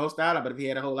and get the most out of it. If he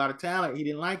had a whole lot of talent, he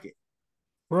didn't like it.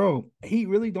 Bro, he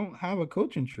really don't have a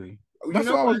coaching tree. That's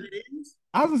what it is.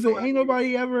 I was gonna say, ain't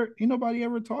nobody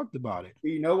ever talked about it. Do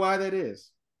you know why that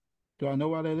is? Do I know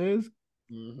why that is?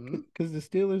 Because the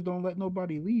Steelers don't let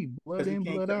nobody leave. Blood in,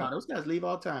 blood out. No, those guys leave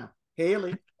all the time.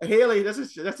 Haley, that's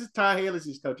his Ty Haley's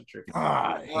his coaching trick.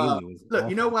 Haley was look, awful.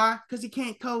 You know why? Because he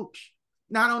can't coach.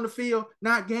 Not on the field,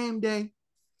 not game day.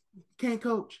 Can't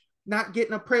coach. Not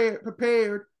getting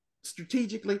prepared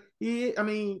strategically.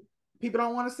 People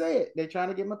don't want to say it. They're trying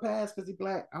to give him a pass because he's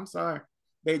black. I'm sorry.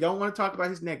 They don't want to talk about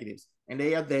his negatives, and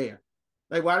they are there.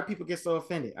 Like, why do people get so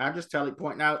offended? I'm just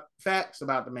pointing out facts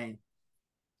about the man.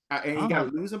 And he got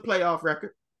a losing playoff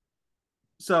record.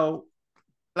 So,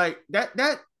 like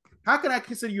that. How can I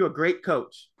consider you a great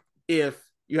coach if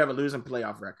you have a losing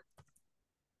playoff record?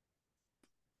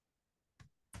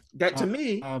 That to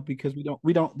me, because we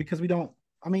don't.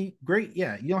 I mean, great,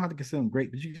 yeah. You don't have to consider him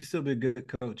great, but you can still be a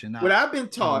good coach. And not what I've been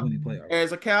taught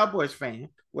as a Cowboys fan,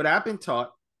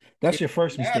 that's your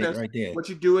first mistake right there. What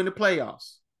you do in the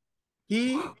playoffs.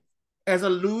 He has a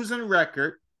losing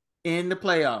record in the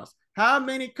playoffs. How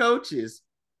many coaches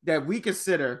that we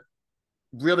consider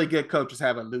really good coaches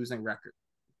have a losing record?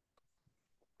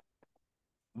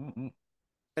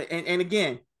 And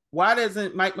again, why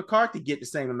doesn't Mike McCarthy get the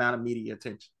same amount of media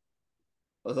attention?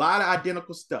 A lot of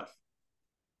identical stuff.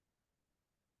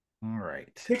 All right.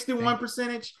 61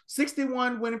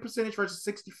 winning percentage versus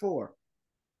 64.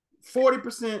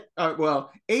 40%,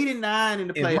 89 in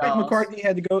the playoffs. If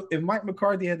Mike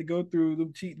McCarthy had to go through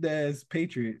the cheat ass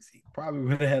Patriots, he probably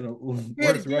would have had a worse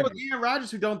record. With Aaron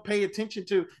Rodgers, who don't pay attention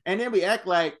to, and then we act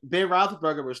like Ben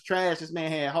Roethlisberger was trash. This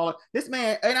man,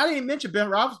 and I didn't even mention Ben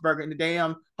Roethlisberger in the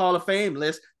damn Hall of Fame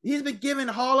list. He's been given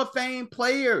Hall of Fame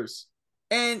players,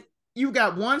 and you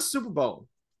got one Super Bowl.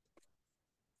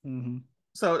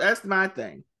 So that's my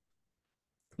thing.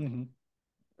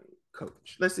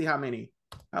 Coach. Let's see how many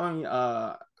Hall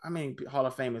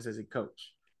of Famers has he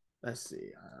coached? Let's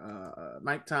see.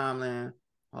 Mike Tomlin,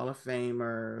 Hall of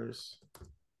Famers,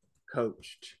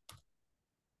 coached.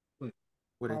 Would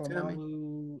it tell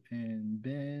me? And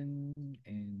Ben,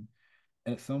 and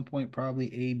at some point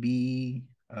probably AB.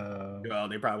 Well,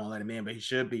 they probably won't let him in, but he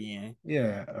should be in.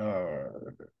 Yeah.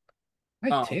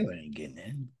 Mike Taylor ain't getting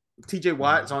in. TJ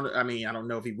Watt's on. I don't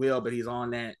know if he will, but he's on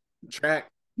that track.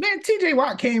 Man, TJ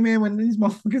Watt came in when these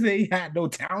motherfuckers said he had no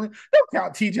talent. Don't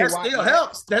count TJ Watt. That still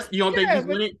helps. You don't think he's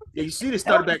winning? Yeah, you see the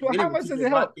started back. How much does it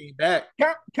help? Came back.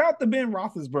 Count the Ben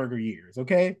Roethlisberger years,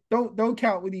 okay? Don't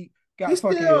count when he got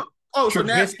fucking still, so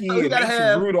now you gotta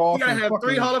have Rudolph. You gotta have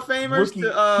 3 Hall of Famers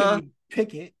to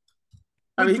Pickett.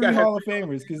 He got Hall of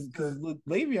Famers because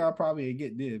Le'Veon probably ain't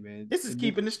getting in, man. This is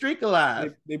keeping the streak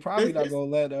alive. They probably not gonna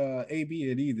let AB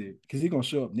in either because he's gonna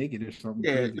show up naked or something.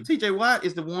 Yeah, TJ Watt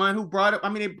is the one who brought up.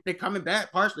 They're coming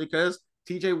back partially because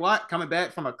TJ Watt coming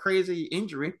back from a crazy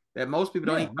injury that most people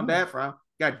don't even come back from.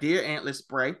 Got deer antler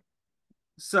spray.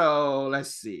 So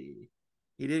let's see.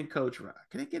 He didn't coach right.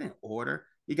 Can they get in order?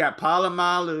 He got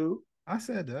Polamalu. I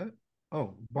said that.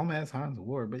 Oh, bum ass Hines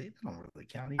Ward, but it don't really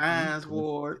count. Hines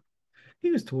Ward. He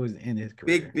was towards the end of his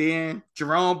career. Big Ben,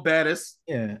 Jerome Bettis.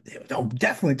 Yeah,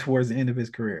 definitely towards the end of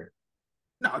his career.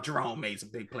 No, Jerome made some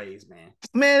big plays, man.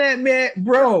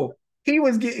 Bro, he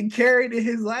was getting carried in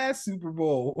his last Super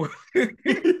Bowl. he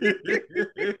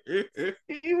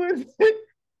was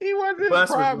he wasn't Bus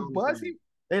was prime rolling, bus. man.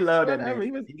 They love that Whatever.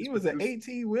 man. He was an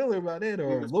 18-wheeler by then He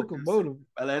or a was producing. locomotive.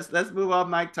 But let's move on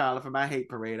Mike Tyler for my hate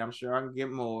parade. I'm sure I can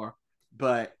get more.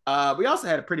 But we also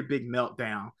had a pretty big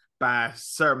meltdown by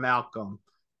Sir Malcolm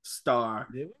Starr.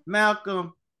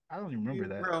 Malcolm, I don't even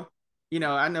remember that. bro.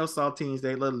 I know saltines,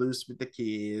 they a little loose with the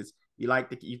kids. You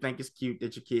think it's cute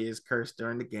that your kids curse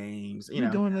during the games. You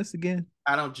doing this again?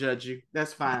 I don't judge you.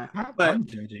 That's fine. I'm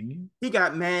judging you. He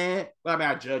got mad. Well, I mean,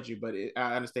 I judge you, but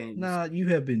I understand. Nah, you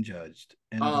have been judged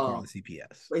and called the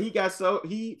CPS. But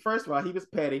he first of all, he was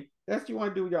petty. That's what you want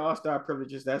to do with your all-star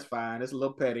privileges. That's fine. It's a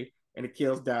little petty and it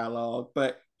kills dialogue.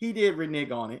 But he did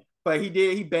renege on it. But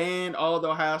he banned all the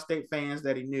Ohio State fans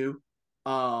that he knew.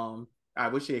 I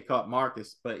wish he had caught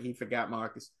Marcus, but he forgot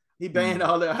Marcus. He banned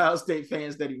all the Ohio State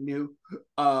fans that he knew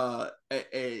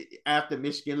after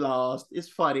Michigan lost. It's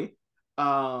funny.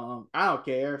 I don't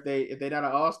care if they're not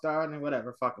an all-star, then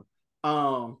whatever, fuck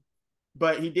them.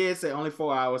 But he did say only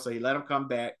 4 hours, so he let him come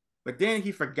back. But then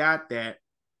he forgot that,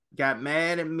 got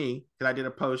mad at me because I did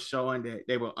a post showing that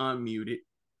they were unmuted,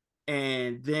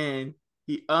 and then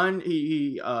he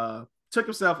took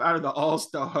himself out of the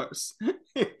All-Stars,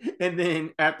 and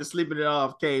then after sleeping it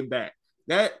off, came back.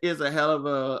 That is a hell of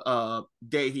a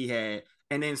day he had,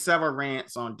 and then several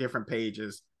rants on different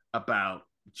pages about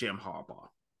Jim Harbaugh.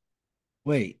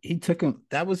 Wait, he took him.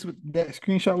 That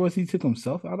screenshot was he took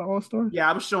himself out of All Stars? Yeah,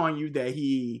 I was showing you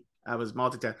that I was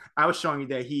multitasking. I was showing you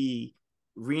that he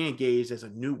re-engaged as a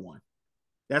new one.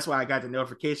 That's why I got the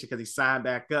notification because he signed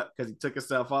back up because he took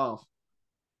himself off.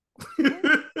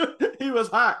 He was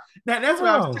hot. That's what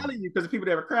I was telling you because the people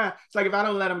that were crying. It's like if I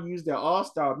don't let them use their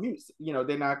all-star mutes, they're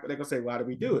gonna say, why do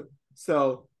we do it?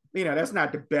 So, that's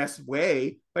not the best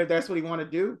way, but if that's what he want to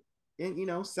do,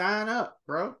 then sign up,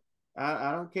 bro.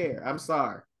 I don't care. I'm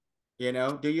sorry.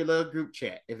 Do your little group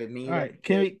chat if it means. All right.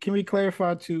 Can we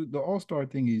clarify too? The All-Star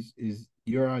thing is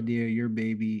your idea, your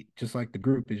baby, just like the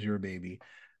group is your baby.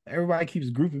 Everybody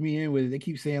keeps grouping me in with it. They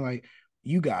keep saying like,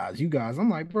 you guys. I'm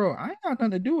like, bro, I ain't got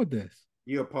nothing to do with this.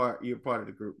 You're part of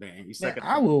the group, man.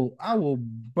 I will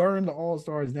burn the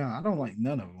All-Stars down. I don't like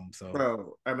none of them. So,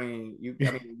 bro,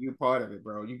 you're part of it,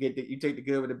 bro. You take the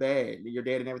good with the bad. Your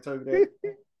daddy never told you that.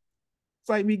 It's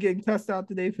like me getting cussed out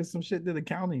today for some shit that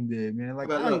accounting did, man. Like,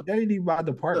 that ain't even my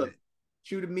department. Look,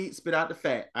 chew the meat, spit out the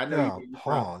fat. I know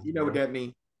you know what that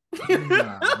means.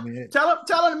 Nah,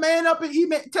 tell the man up and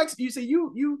email, text you. Say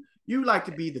you like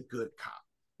to be the good cop.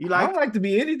 I don't like to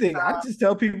be anything. I just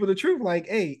tell people the truth. Like,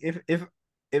 hey,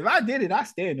 if I did it, I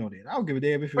stand on it. I don't give a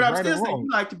damn if it's right or wrong. You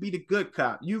like to be the good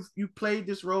cop. You played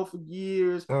this role for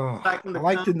years. I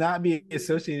like to not be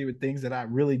associated with things that I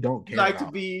really don't care about.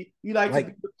 To be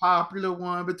the popular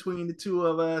one between the two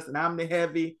of us, and I'm the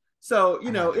heavy. So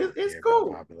it's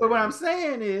cool. But what I'm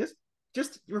saying is,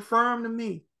 just refer them to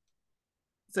me.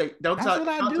 Say, don't talk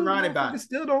to Ronnie about it. They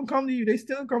still don't come to you. They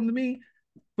still come to me.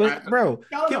 But bro,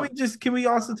 can we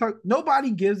also talk?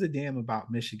 Nobody gives a damn about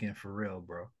Michigan for real,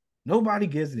 bro. Nobody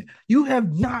gives it. You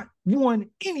have not won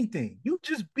anything. You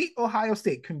just beat Ohio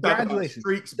State. Congratulations.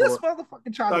 This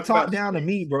motherfucker tried to talk down to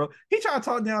me, bro. He tried to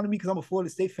talk down to me because I'm a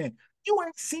Florida State fan. You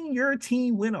ain't seen your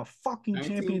team win a fucking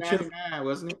championship,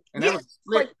 wasn't it? And that was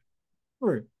split.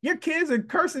 Like, your kids are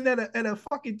cursing at a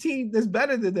fucking team that's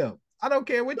better than them. I don't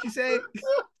care what you say.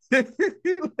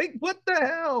 Like, what the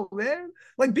hell, man?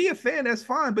 Like, be a fan, that's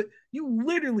fine, but you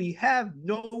literally have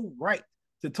no right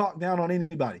to talk down on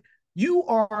anybody. You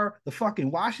are the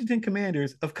fucking Washington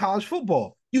Commanders of college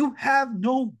football. You have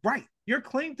no right. Your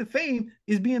claim to fame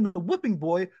is being the whipping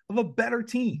boy of a better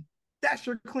team. That's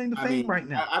your claim to fame right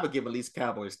now. I would give at least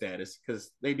Cowboy status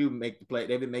because they do make the play.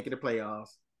 They've been making the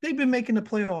playoffs. They've been making the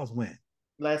playoffs when?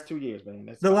 Last 2 years, man.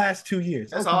 That's the last 2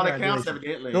 years. That's all that counts,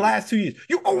 evidently. The last 2 years.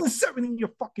 You're 0-7 in your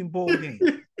fucking bowl game.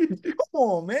 Come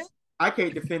on, man. I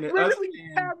can't defend it. Literally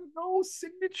have no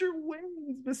signature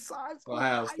wins besides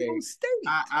Ohio State.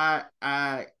 I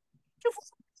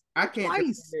can't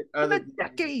defend it other than a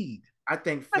decade. I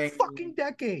think a fucking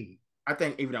decade. I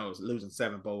think even though I was losing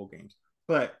 7 bowl games,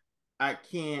 but I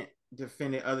can't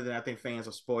defend it other than I think fans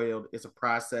are spoiled. It's a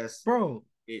process, bro.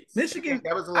 Michigan.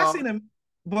 That was a long. I seen them.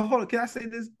 But hold on, can I say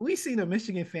this? We seen a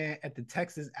Michigan fan at the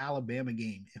Texas-Alabama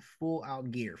game in full out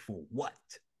gear for what?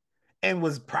 And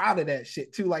was proud of that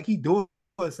shit too. Like he doing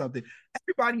something.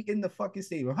 Everybody in the fucking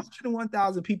stadium,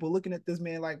 101,000 people looking at this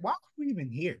man like, why are we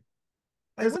even here?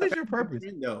 Like, what is your purpose?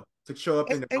 To show up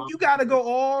and you got to go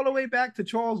all the way back to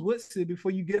Charles Woodson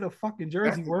before you get a fucking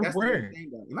jersey worth wearing.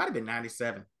 It might have been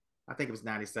 97. I think it was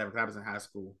 97 because I was in high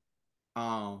school.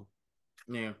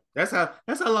 Yeah, that's how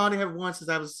long they have won since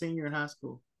I was a senior in high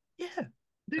school. Yeah,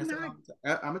 they're That's a not. long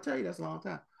time. I'm gonna tell you that's a long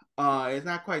time. It's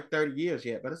not quite 30 years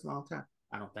yet, but it's a long time.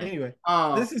 I don't think. Anyway,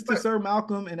 this is to But Sir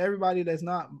Malcolm and everybody that's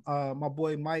not my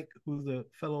boy Mike, who's a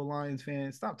fellow Lions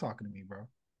fan. Stop talking to me, bro.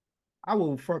 I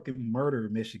will fucking murder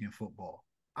Michigan football.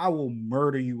 I will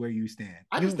murder you where you stand.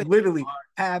 I You just think it's literally hard.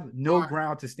 have no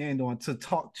ground to stand on to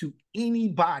talk to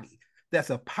anybody that's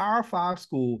a Power Five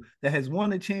school that has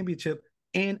won a championship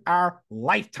in our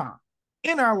lifetime.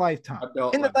 In our lifetime.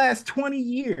 Adult In the life. last 20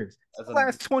 years. As The a,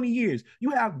 last 20 years.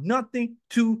 You have nothing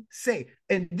to say.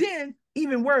 And then,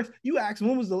 even worse, you ask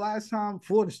when was the last time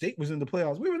Florida State was in the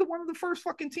playoffs? We were one of the first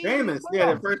fucking teams in the Jameis,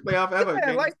 yeah, the playoffs. first playoff ever. Yeah,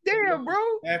 Jameis, like damn, bro.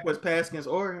 backwards pass against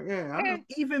Oregon. Yeah, I know. And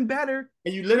even better,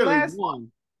 And you the literally last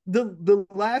won the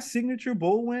last signature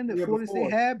bowl win the that year Florida State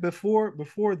before. had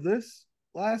before this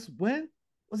last win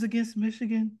was against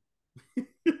Michigan.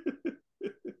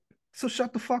 So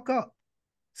shut the fuck up.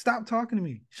 Stop talking to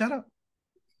me. Shut up.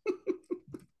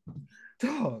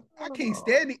 Dog, I can't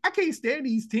stand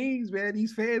these teams, man.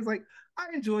 These fans, like, I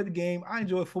enjoyed the game. I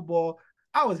enjoyed football.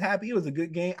 I was happy. It was a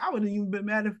good game. I wouldn't even been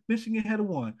mad if Michigan had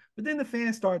won. But then the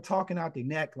fans started talking out their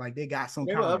neck like they got some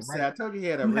They kind were of upset. right. I told you he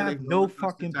had a You really have no roller coaster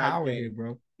fucking type power day. here,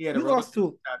 bro. He had a You roller lost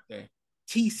coaster to type day.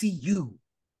 TCU,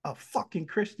 a fucking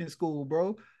Christian school,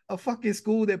 bro. A fucking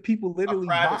school that people A literally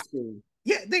private mock. school.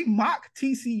 Yeah, they mock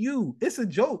TCU. It's a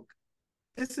joke.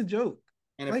 It's a joke.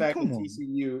 And the Like, fact that come on.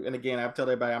 TCU, and again, I've told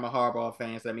everybody I'm a Harbaugh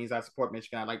fan, so that means I support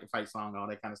Michigan. I like the fight song, all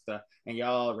that kind of stuff. And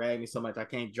y'all rag me so much, I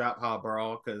can't drop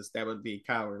Harbaugh because that would be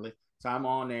cowardly. So I'm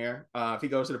on there. If he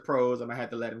goes to the pros, I'm gonna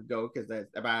have to let him go because that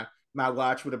my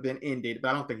watch would have been ended. But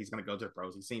I don't think he's gonna go to the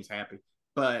pros. He seems happy.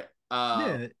 But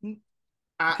Yeah.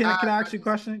 I, Can I I ask you a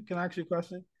question? Can I ask you a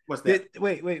question? what's that?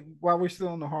 Wait, while we're still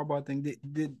on the Harbaugh thing,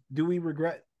 do we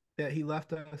regret that he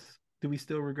left us? Do we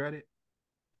still regret it?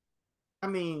 I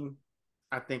mean,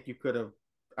 I think you could have.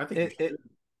 I think you It, should. it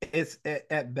it's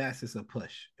at best it's a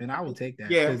push, and I will take that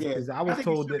Yeah, yeah. because I I was think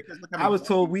you told should that because look how I many was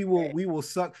told dark years we will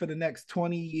suck for the next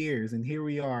 20 years, and here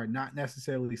we are, not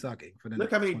necessarily sucking for the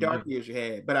look how next many 20 dark years. years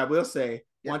you had. But I will say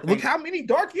Yeah, one look thing. how many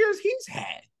dark years he's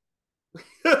had.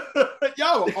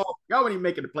 y'all weren't even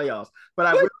making the playoffs. But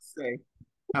I What? will say,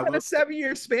 I Had will a say, 7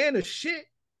 year span of shit.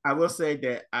 I will say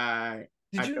that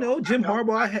Did you don't know Jim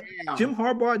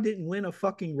Harbaugh didn't win a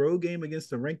fucking road game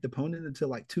against a ranked opponent until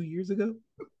like 2 years ago?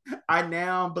 I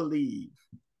now believe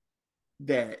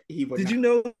that he would Did not you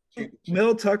know championship.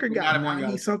 Mel Tucker He would got not have won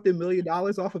 90 y'all. something million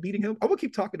dollars off of beating him? I'm gonna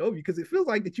keep talking over you because it feels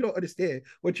like that you don't understand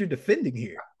what you're defending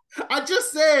here. I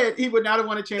just said he would not have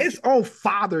won a His championship. own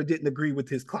father didn't agree with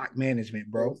his clock management,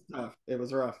 It bro. was tough. It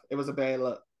was rough. It was a bad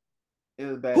luck. It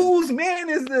was bad. Whose man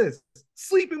is this?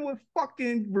 Sleeping with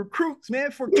fucking recruits,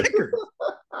 man, for kickers.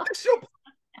 That's your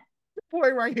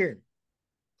boy right here.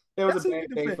 It was a That's who you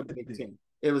bad day for the Big defending. Ten.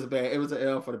 It was bad. It was an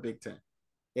L for the Big Ten.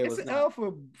 It It's was an not.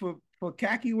 L for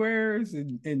khaki wearers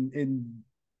and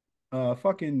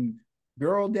fucking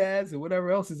girl dads and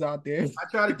whatever else is out there. I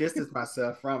try to distance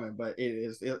myself from him, but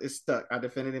it's stuck. I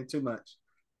defended him too much.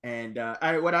 And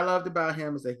what I loved about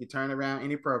him is that he could turn around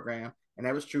any program, and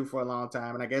that was true for a long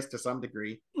time, and I guess to some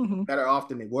degree, Mhm. better off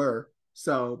than they were.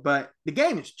 So, but the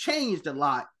game has changed a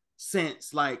lot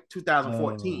since like Oh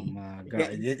 2014. my god!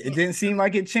 It didn't seem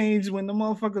like it changed when the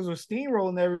motherfuckers were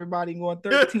steamrolling everybody going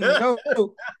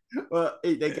 13-0. Well,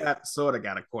 they got sort of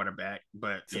got a quarterback,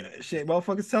 but Shit,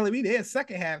 motherfuckers telling me they're a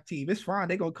second half team. It's fine.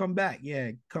 They're gonna come back.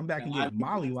 Yeah, come back and get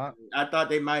mollywop. I thought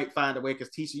they might find a way because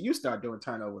TCU started doing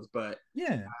turnovers, but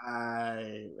Yeah.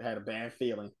 I had a bad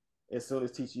feeling. As soon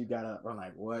as TCU got up, I'm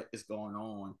like, what is going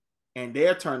on? And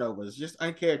their turnovers just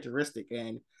uncharacteristic.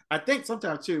 And I think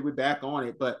sometimes too, we're back on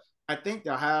it, but I think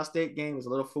the Ohio State game was a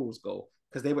little fool's goal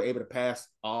because they were able to pass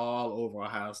all over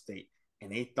Ohio State.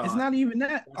 And they It's thought not even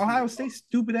that. Ohio State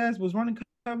stupid ass was running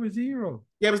cover zero.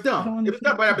 yeah, it was I dumb. don't It was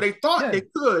dumb, understand. but they thought Yeah. they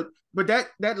could, but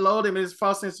that lulled him in his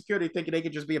false insecurity, thinking they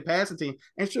could just be a passing team.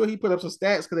 And sure, he put up some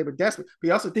stats because they were desperate. But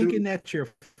he also Thinking threw that you're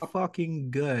fucking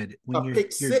good when a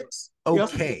pick you're six. He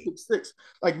also threw a okay. pick six.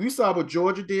 Like we saw what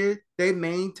Georgia did, they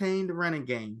maintained the running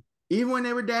game. Even when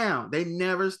they were down, they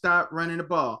never stopped running the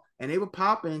ball. And they were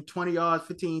popping 20 yards,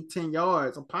 15, 10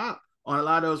 yards a pop on a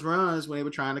lot of those runs when they were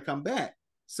trying to come back.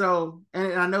 So,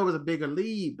 and I know it was a bigger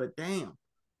lead, but damn,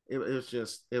 it was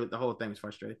just the whole thing was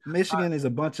frustrating. Michigan is a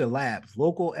bunch of labs,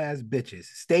 local ass bitches.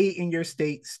 Stay in your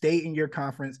state, stay in your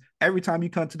conference. Every time you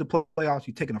come to the playoffs,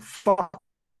 you're taking a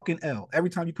fucking L. Every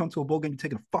time you come to a bowl game, you're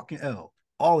taking a fucking L.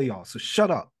 All of y'all. So shut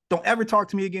up. Don't ever talk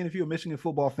to me again if you're a Michigan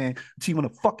football fan until you win a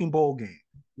fucking bowl game.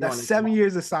 That's 7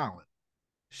 years of silence.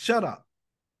 Shut up.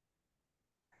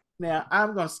 Now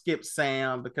I'm gonna skip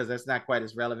Sam because that's not quite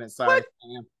as relevant. Sorry,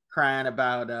 Sam. crying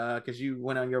about because you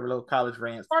went on your little college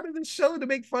rant. Part of the show to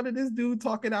make fun of this dude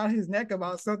talking out his neck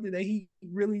about something that he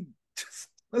really just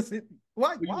wasn't.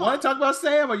 Why? You want to talk about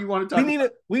Sam, or you want to talk?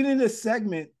 We need a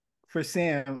segment for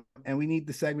Sam, and we need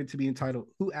the segment to be entitled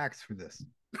 "Who Asked for This."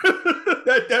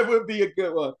 that would be a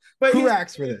good one. But who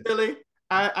asked for this? Really,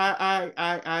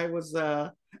 I was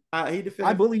he defended.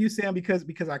 I bully you, Sam,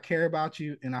 because I care about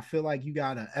you, and I feel like you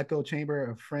got an echo chamber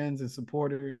of friends and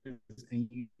supporters, and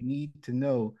you need to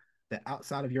know that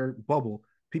outside of your bubble,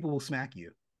 people will smack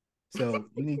you. So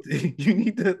you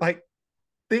need to like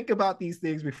think about these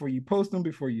things before you post them,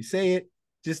 before you say it.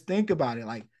 Just think about it.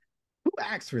 Like, who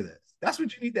asked for this? That's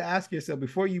what you need to ask yourself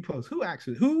before you post. Who asked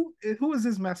for it? Who is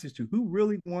this message to? Who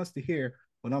really wants to hear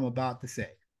what I'm about to say?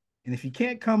 And if you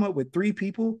can't come up with 3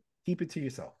 people, keep it to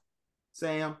yourself.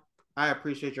 Sam, I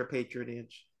appreciate your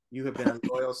patronage. You have been a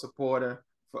loyal supporter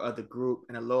for the group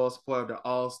and a loyal supporter of the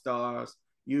All-Stars.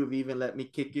 You've even let me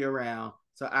kick you around.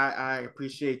 So I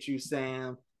appreciate you,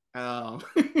 Sam.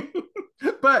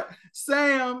 But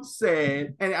Sam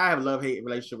said, and I have a love-hate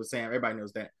relationship with Sam. Everybody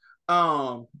knows that.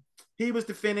 He was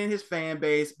defending his fan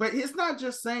base, but it's not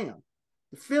just Sam.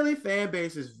 The Philly fan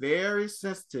base is very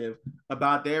sensitive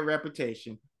about their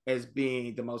reputation as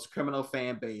being the most criminal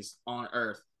fan base on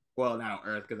earth. Well, not on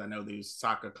earth, because I know these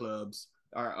soccer clubs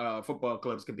or football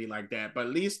clubs could be like that, but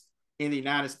at least in the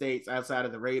United States, outside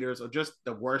of the Raiders, are just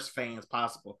the worst fans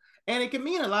possible. And it can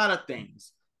mean a lot of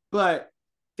things, but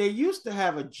they used to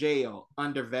have a jail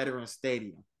under Veterans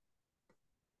Stadium,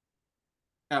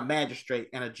 a magistrate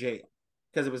and a jail,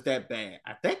 because it was that bad.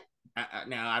 I think.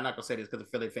 Now I'm not gonna say this because the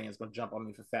Philly fans gonna jump on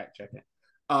me for fact checking.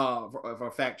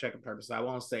 For fact checking purposes, I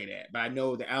won't say that, but I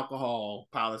know the alcohol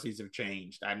policies have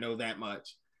changed. I know that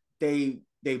much. They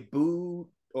booed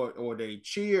or they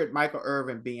cheered Michael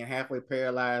Irvin being halfway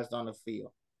paralyzed on the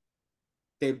field.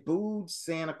 They booed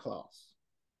Santa Claus.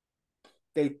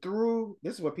 They threw,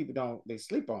 this is what people they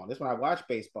sleep on. This is when I watch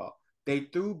baseball. They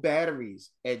threw batteries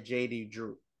at JD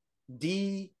Drew.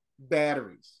 D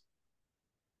batteries.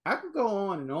 I could go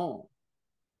on and on.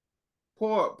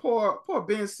 Poor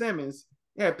Ben Simmons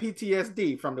had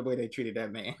PTSD from the way they treated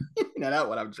that man. Now that's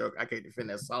what I'm joking. I can't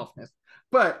defend that softness.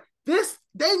 But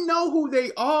they know who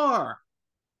they are.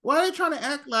 Why are they trying to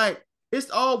act like it's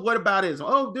all whataboutism?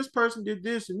 Oh, this person did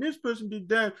this and this person did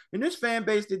that and this fan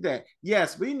base did that.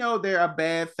 Yes, we know there are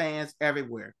bad fans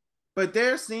everywhere, but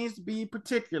there seems to be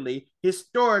particularly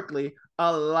historically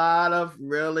a lot of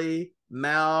really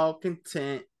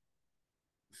malcontent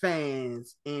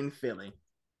fans in Philly.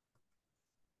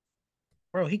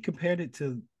 Bro, he compared it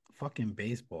to fucking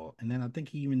baseball, and then I think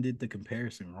he even did the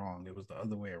comparison wrong. It was the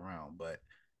other way around. But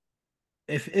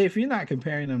if you're not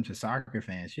comparing them to soccer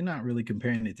fans, you're not really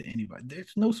comparing it to anybody.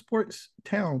 There's no sports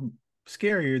town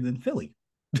scarier than Philly.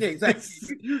 Yeah,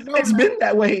 exactly. It's been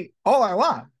that way all our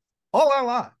life.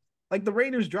 Like the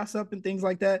Raiders dress up and things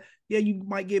like that. Yeah, you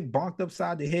might get bonked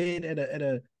upside the head at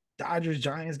a Dodgers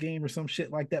Giants game or some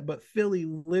shit like that. But Philly,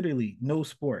 literally, no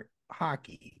sport,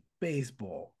 hockey,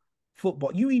 baseball,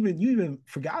 football. You even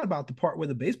forgot about the part where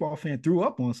the baseball fan threw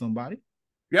up on somebody.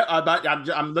 Yeah,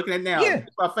 I'm looking at now. Yeah,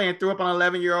 a fan threw up on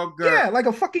an 11-year-old girl. Yeah, like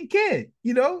a fucking kid.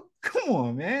 You know, come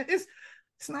on, man. It's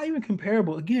not even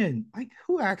comparable. Again, like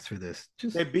who asked for this?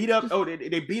 They beat up.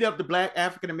 They beat up the black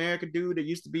African American dude that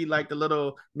used to be like the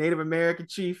little Native American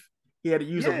chief. He had to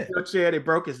use a wheelchair. They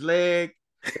broke his leg.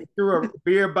 They threw a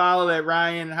beer bottle at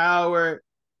Ryan Howard.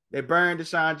 They burned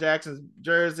Deshaun Jackson's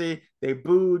jersey. They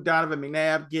booed Donovan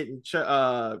McNabb getting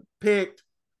picked.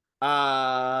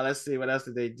 Let's see, what else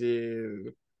did they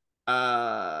do?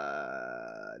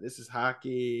 This is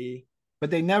hockey.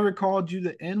 But they never called you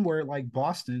the N-word like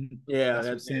Boston. Yeah, that's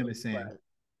what Sam is saying. Right.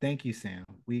 Thank you, Sam.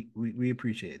 We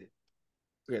appreciate it.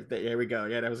 Yeah, there we go.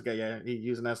 Yeah, that was good. Yeah, he's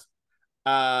using us.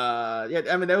 Yeah,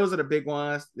 I mean, those are the big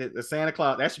ones. The Santa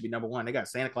Claus, that should be number 1. They got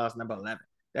Santa Claus number 11.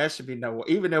 That should be number 1.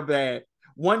 Even though bad.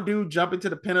 One dude jump into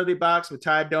the penalty box with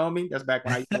Ty Domi. That's back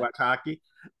when I used to watch hockey.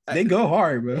 They go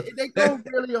hard, bro. They go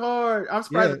really hard. I'm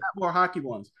surprised there's not more hockey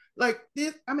ones. Like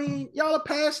this, I mean, y'all are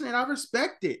passionate. I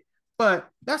respect it. But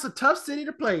that's a tough city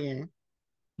to play in.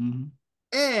 Mm-hmm.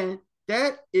 And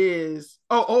that is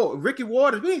Ricky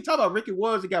Waters. We didn't talk about Ricky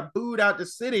Waters. He got booed out the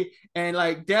city and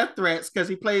like death threats because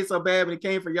he played so bad when he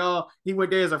came for y'all. He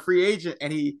went there as a free agent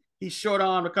and he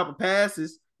short-armed a couple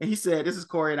passes. And he said, this is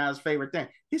Corey and I's favorite thing.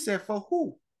 He said, for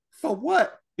who? For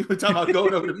what? He was talking about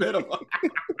going over the middle.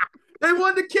 They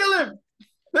wanted to kill him.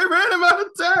 They ran him out of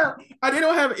town. They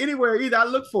don't have it anywhere either. I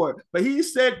looked for it. But he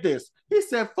said this. He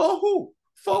said, for who?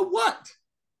 For what?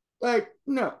 Like,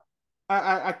 no.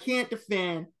 I can't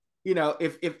defend,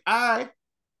 if I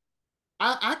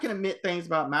I can admit things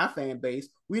about my fan base.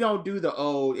 We don't do the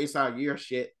old it's our year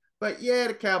shit. But yeah,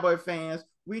 the Cowboy fans,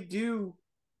 we do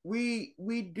a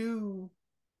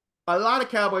lot of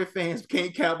Cowboy fans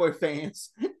became Cowboy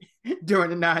fans during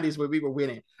the 90s when we were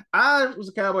winning. I was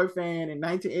a Cowboy fan in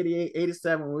 1988,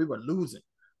 87 when we were losing.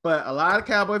 But a lot of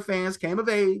Cowboy fans came of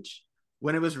age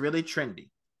when it was really trendy.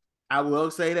 I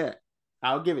will say that.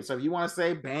 I'll give it. So if you want to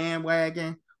say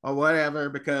bandwagon or whatever,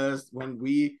 because when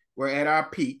we were at our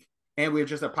peak and we're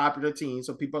just a popular team,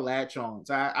 so people latch on.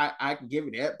 So I can give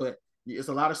it that, but it's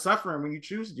a lot of suffering when you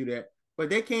choose to do that. But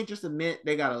they can't just admit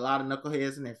they got a lot of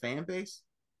knuckleheads in their fan base.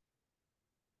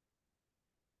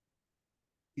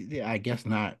 Yeah, I guess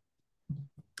not.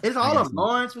 It's I all of guess them. not.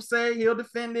 Lawrence will say he'll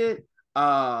defend it.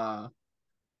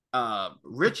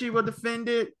 Richie will defend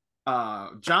it.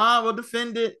 John will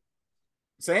defend it.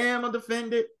 Sam will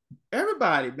defend it.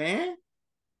 Everybody, man.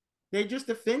 They just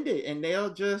defend it and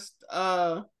they'll just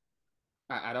I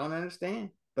don't understand.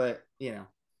 But it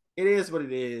is what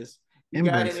it is. You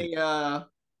got Embrace it. any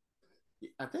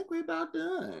I think we're about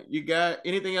done. You got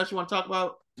anything else you want to talk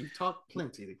about? You've talked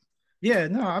plenty. Yeah,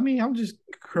 no, I mean, I'm just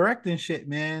correcting shit,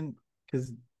 man,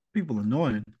 because people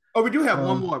annoying. Oh, we do have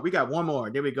one Um, more. We got one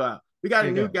more. There we go. We got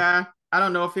there a you new go. guy. I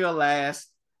don't know if he'll last.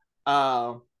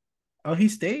 Uh, Oh, he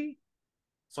stayed.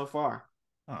 so far.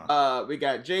 Oh, We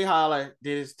got Jay Holler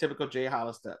did his typical Jay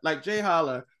Holler stuff. Like Jay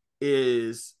Holler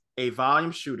is a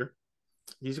volume shooter.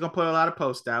 He's gonna put a lot of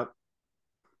posts out.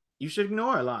 You should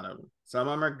ignore a lot of them. Some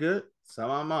of them are good, some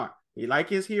of them aren't. He like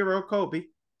his hero Kobe.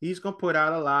 He's gonna put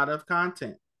out a lot of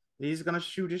content. He's gonna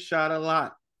shoot his shot a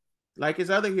lot. Like his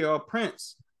other hero,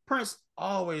 Prince. Prince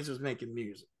always was making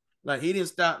music. Like he didn't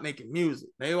stop making music.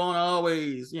 They won't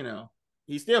always,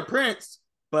 he's still Prince,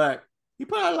 but he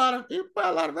put out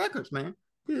a lot of records, man.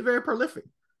 He's very prolific.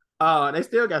 They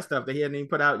still got stuff that he hadn't even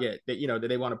put out yet that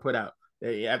they want to put out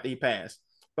after he passed.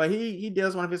 But he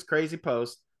does one of his crazy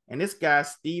posts, and this guy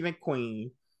Stephen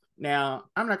Queen. Now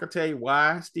I'm not gonna tell you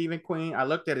why Stephen Queen. I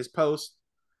looked at his post.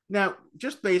 Now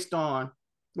just based on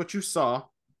what you saw,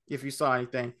 if you saw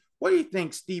anything, what do you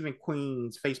think Stephen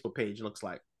Queen's Facebook page looks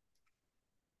like?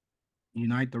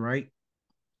 Unite the Right.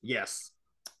 Yes,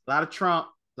 a lot of Trump,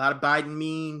 a lot of Biden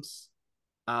memes.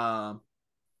 Um,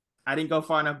 I didn't go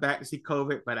far enough back to see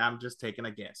COVID, but I'm just taking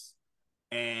a guess.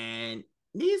 And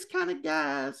these kind of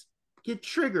guys get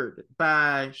triggered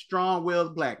by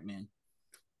strong-willed black men.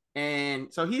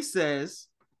 And so he says,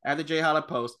 after Jay Holler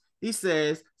post, he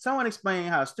says, someone explain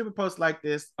how stupid posts like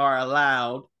this are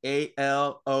allowed,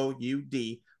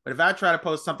 ALOUD. But if I try to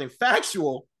post something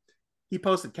factual, he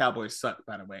posted Cowboys suck,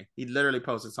 by the way. He literally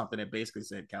posted something that basically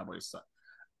said Cowboys suck.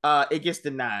 It gets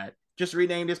denied. Just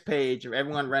rename this page if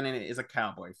everyone running it is a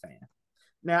Cowboy fan.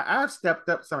 Now, I've stepped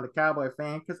up some of the Cowboy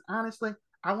fans because honestly,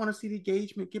 I want to see the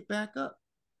engagement get back up.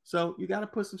 So you got to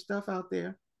put some stuff out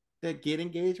there that get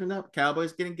engagement up.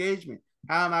 Cowboys get engagement.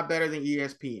 How am I better than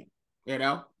ESPN?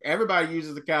 Everybody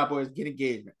uses the Cowboys get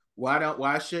engagement.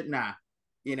 Why shouldn't I?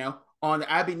 On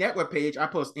the IB Network page, I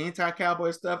post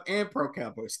anti-Cowboy stuff and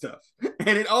pro-Cowboy stuff.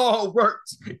 And it all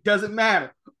works. It doesn't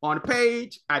matter. On the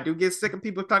page, I do get sick of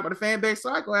people talking about the fan base,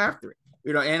 so I go after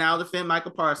it. And I'll defend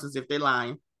Michael Parsons if they're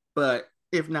lying. But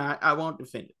if not, I won't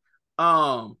defend it.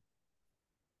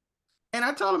 And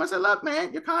I told him, I said, look,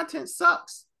 man, your content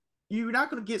sucks. You're not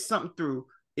going to get something through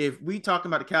if we talking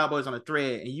about the Cowboys on a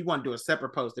thread and you want to do a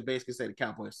separate post that basically say the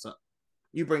Cowboys suck.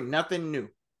 You bring nothing new.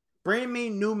 Bring me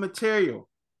new material.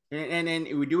 And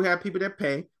we do have people that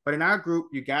pay, but in our group,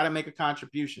 you got to make a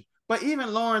contribution. But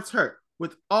even Lawrence Hurt,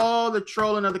 with all the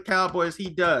trolling of the Cowboys he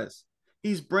does,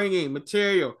 he's bringing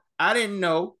material. I didn't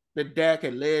know that Dak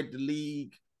had led the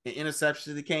league in interceptions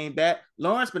as he came back.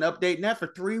 Lawrence been updating that for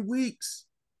 3 weeks.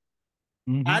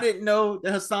 I didn't know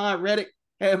that Hassan Reddick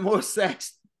had more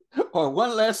sacks or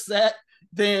one less sack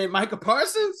than Michael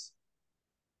Parsons.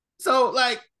 So,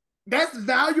 that's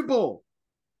valuable.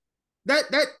 That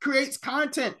creates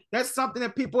content. That's something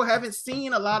that people haven't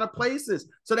seen a lot of places.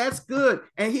 So that's good.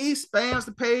 And he spams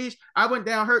the page. I went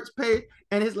down Hurt's page,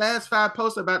 and his last 5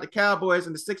 posts are about the Cowboys,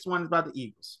 and the 6th one is about the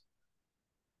Eagles.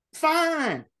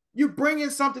 Fine. You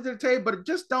bringing something to the table, but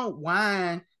just don't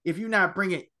whine if you're not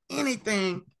bringing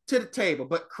anything to the table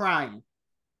but crying.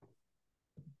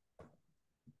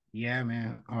 Yeah,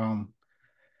 man.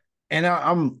 And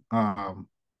I'm not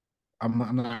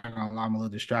gonna lie, I'm a little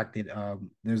distracted.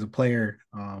 There's a player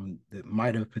that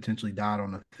might have potentially died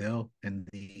on the field in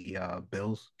the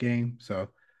Bills game. So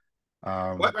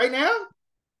What, right now?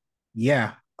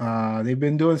 yeah, they've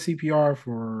been doing CPR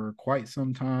for quite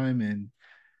some time, and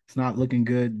it's not looking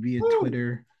good via Woo.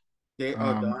 Twitter.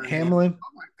 Darn him. Hamlin, Oh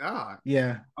my God.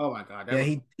 yeah, Oh my God.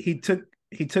 yeah, he took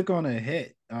he took on a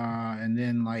hit, and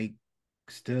then like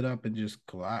stood up and just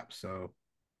collapsed. So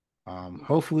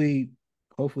hopefully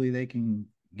they can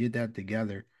get that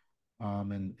together,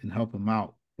 and help him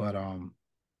out. But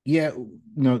yeah,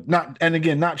 not, and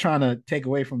again, not trying to take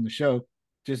away from the show,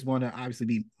 just want to obviously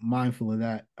be mindful of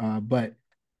that. But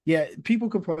yeah, people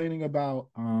complaining about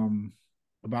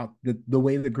the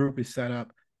way the group is set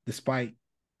up, despite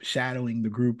shadowing the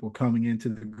group or coming into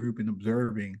the group and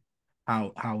observing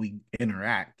how we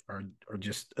interact, or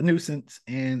just a nuisance.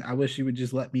 And I wish you would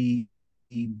just let me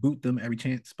boot them every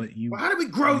chance, but Well, how do we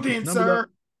grow you keep then, numbers up.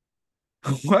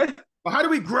 sir? What? Well, how do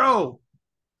we grow?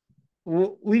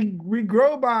 Well, we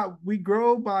grow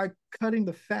by cutting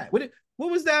the fat. What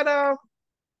was that?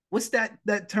 What's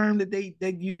that term that they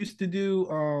used to do?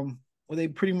 Where they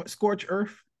pretty much scorch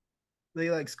earth. They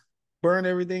like burn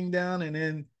everything down and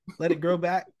then let it grow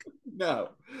back. No,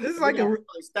 This is like a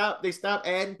they stopped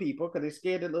adding people because they're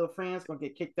scared that little friends gonna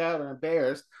get kicked out or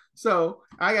embarrassed. So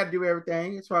I got to do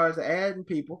everything as far as adding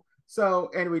people.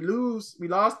 So and we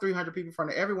lost 300 people from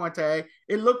the everyone tag.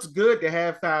 It looks good to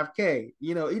have 5K.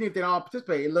 Even if they don't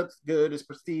participate, it looks good. It's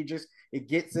prestigious. It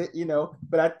gets it.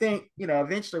 But I think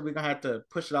eventually we're gonna have to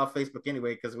push it off Facebook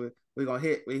anyway because we're gonna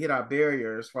hit our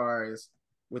barrier as far as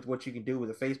with what you can do with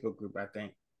a Facebook group. I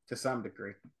think to some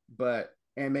degree, but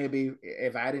and maybe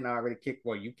if I didn't already kick,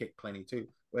 well, you kicked plenty too.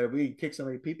 But if we kick so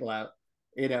many people out,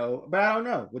 but I don't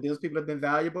know. Would those people have been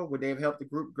valuable? Would they have helped the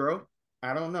group grow?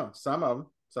 I don't know. Some of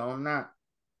them not.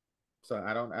 So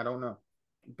I don't know.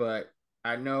 But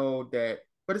I know that,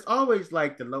 but it's always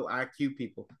like the low IQ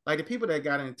people, like the people that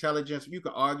got intelligence. You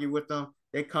can argue with them,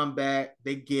 they come back,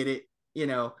 they get it.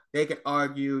 They can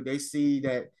argue. They see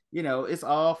that it's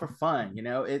all for fun.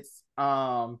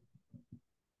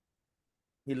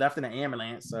 He left in an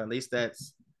ambulance, so at least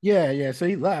that's yeah. So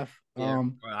he left. yeah.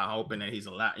 Well, I'm hoping that he's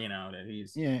a lot, that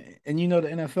he's. Yeah, and the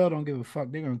NFL don't give a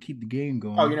fuck. They're gonna keep the game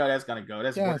Oh, going. that's gonna go.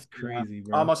 That's worse. That's crazy,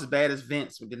 bro. Almost as bad as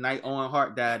Vince with the night Owen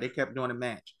Hart died. They kept doing a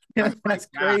match. Yeah, Like, that's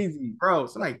crazy, bro.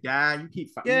 Somebody died. You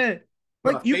keep fighting. yeah.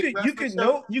 Like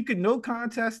you could no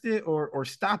contest it or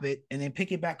stop it and then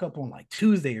pick it back up on like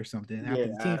Tuesday or something after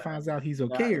the team finds out he's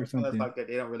okay or something. Like that,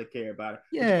 they don't really care about it.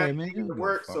 Yeah, man. The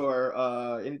works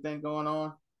or anything going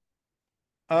on?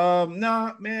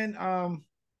 No, man.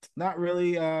 Not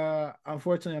really.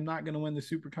 Unfortunately, I'm not gonna win the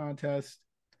super contest.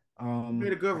 You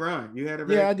had a good run. You had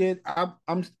a yeah, I did.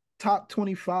 I'm top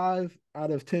 25 out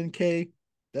of 10K.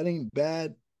 That ain't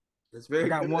bad. That's very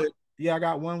good. I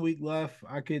got 1 week left.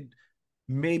 I could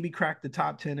maybe crack the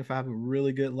top 10 if I have a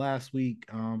really good last week.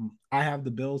 I have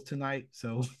the Bills tonight,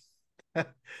 so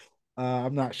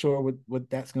I'm not sure what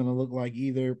that's gonna look like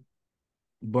either.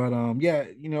 But yeah,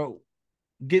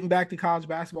 getting back to college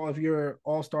basketball, if you're an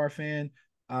all-star fan,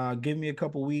 give me a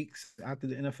couple weeks after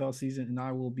the NFL season, and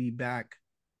I will be back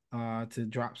to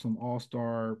drop some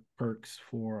all-star perks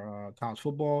for college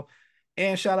football.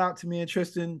 And shout out to me and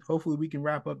Tristan. Hopefully we can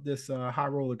wrap up this high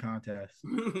roller contest.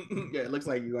 Yeah, it looks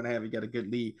like you got a good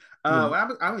lead.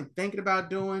 What I've been thinking about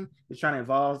doing is trying to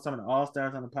involve some of the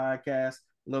all-stars on the podcast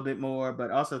a little bit more, but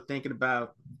also thinking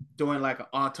about doing like an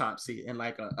autopsy and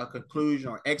like a conclusion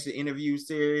or exit interview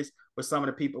series with some of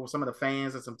the people, with some of the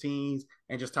fans and some teams,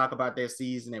 and just talk about their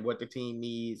season and what the team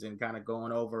needs and kind of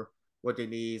going over what they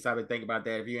need. So I've been thinking about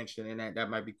that. If you're interested in that, that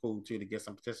might be cool too to get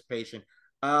some participation.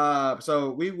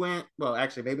 So we went, well,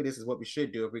 actually, maybe this is what we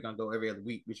should do. If we're gonna go every other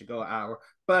week, we should go an hour.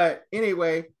 But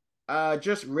anyway,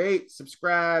 just rate,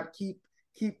 subscribe,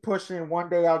 keep pushing. One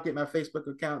day I'll get my Facebook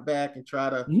account back and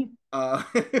try to I'll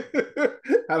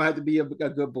have to be a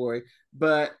good boy.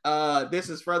 But this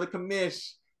is for the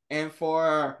commish and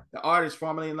for the artist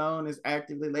formerly known as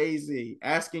Actively Lazy,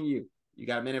 asking you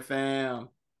got a minute, fam?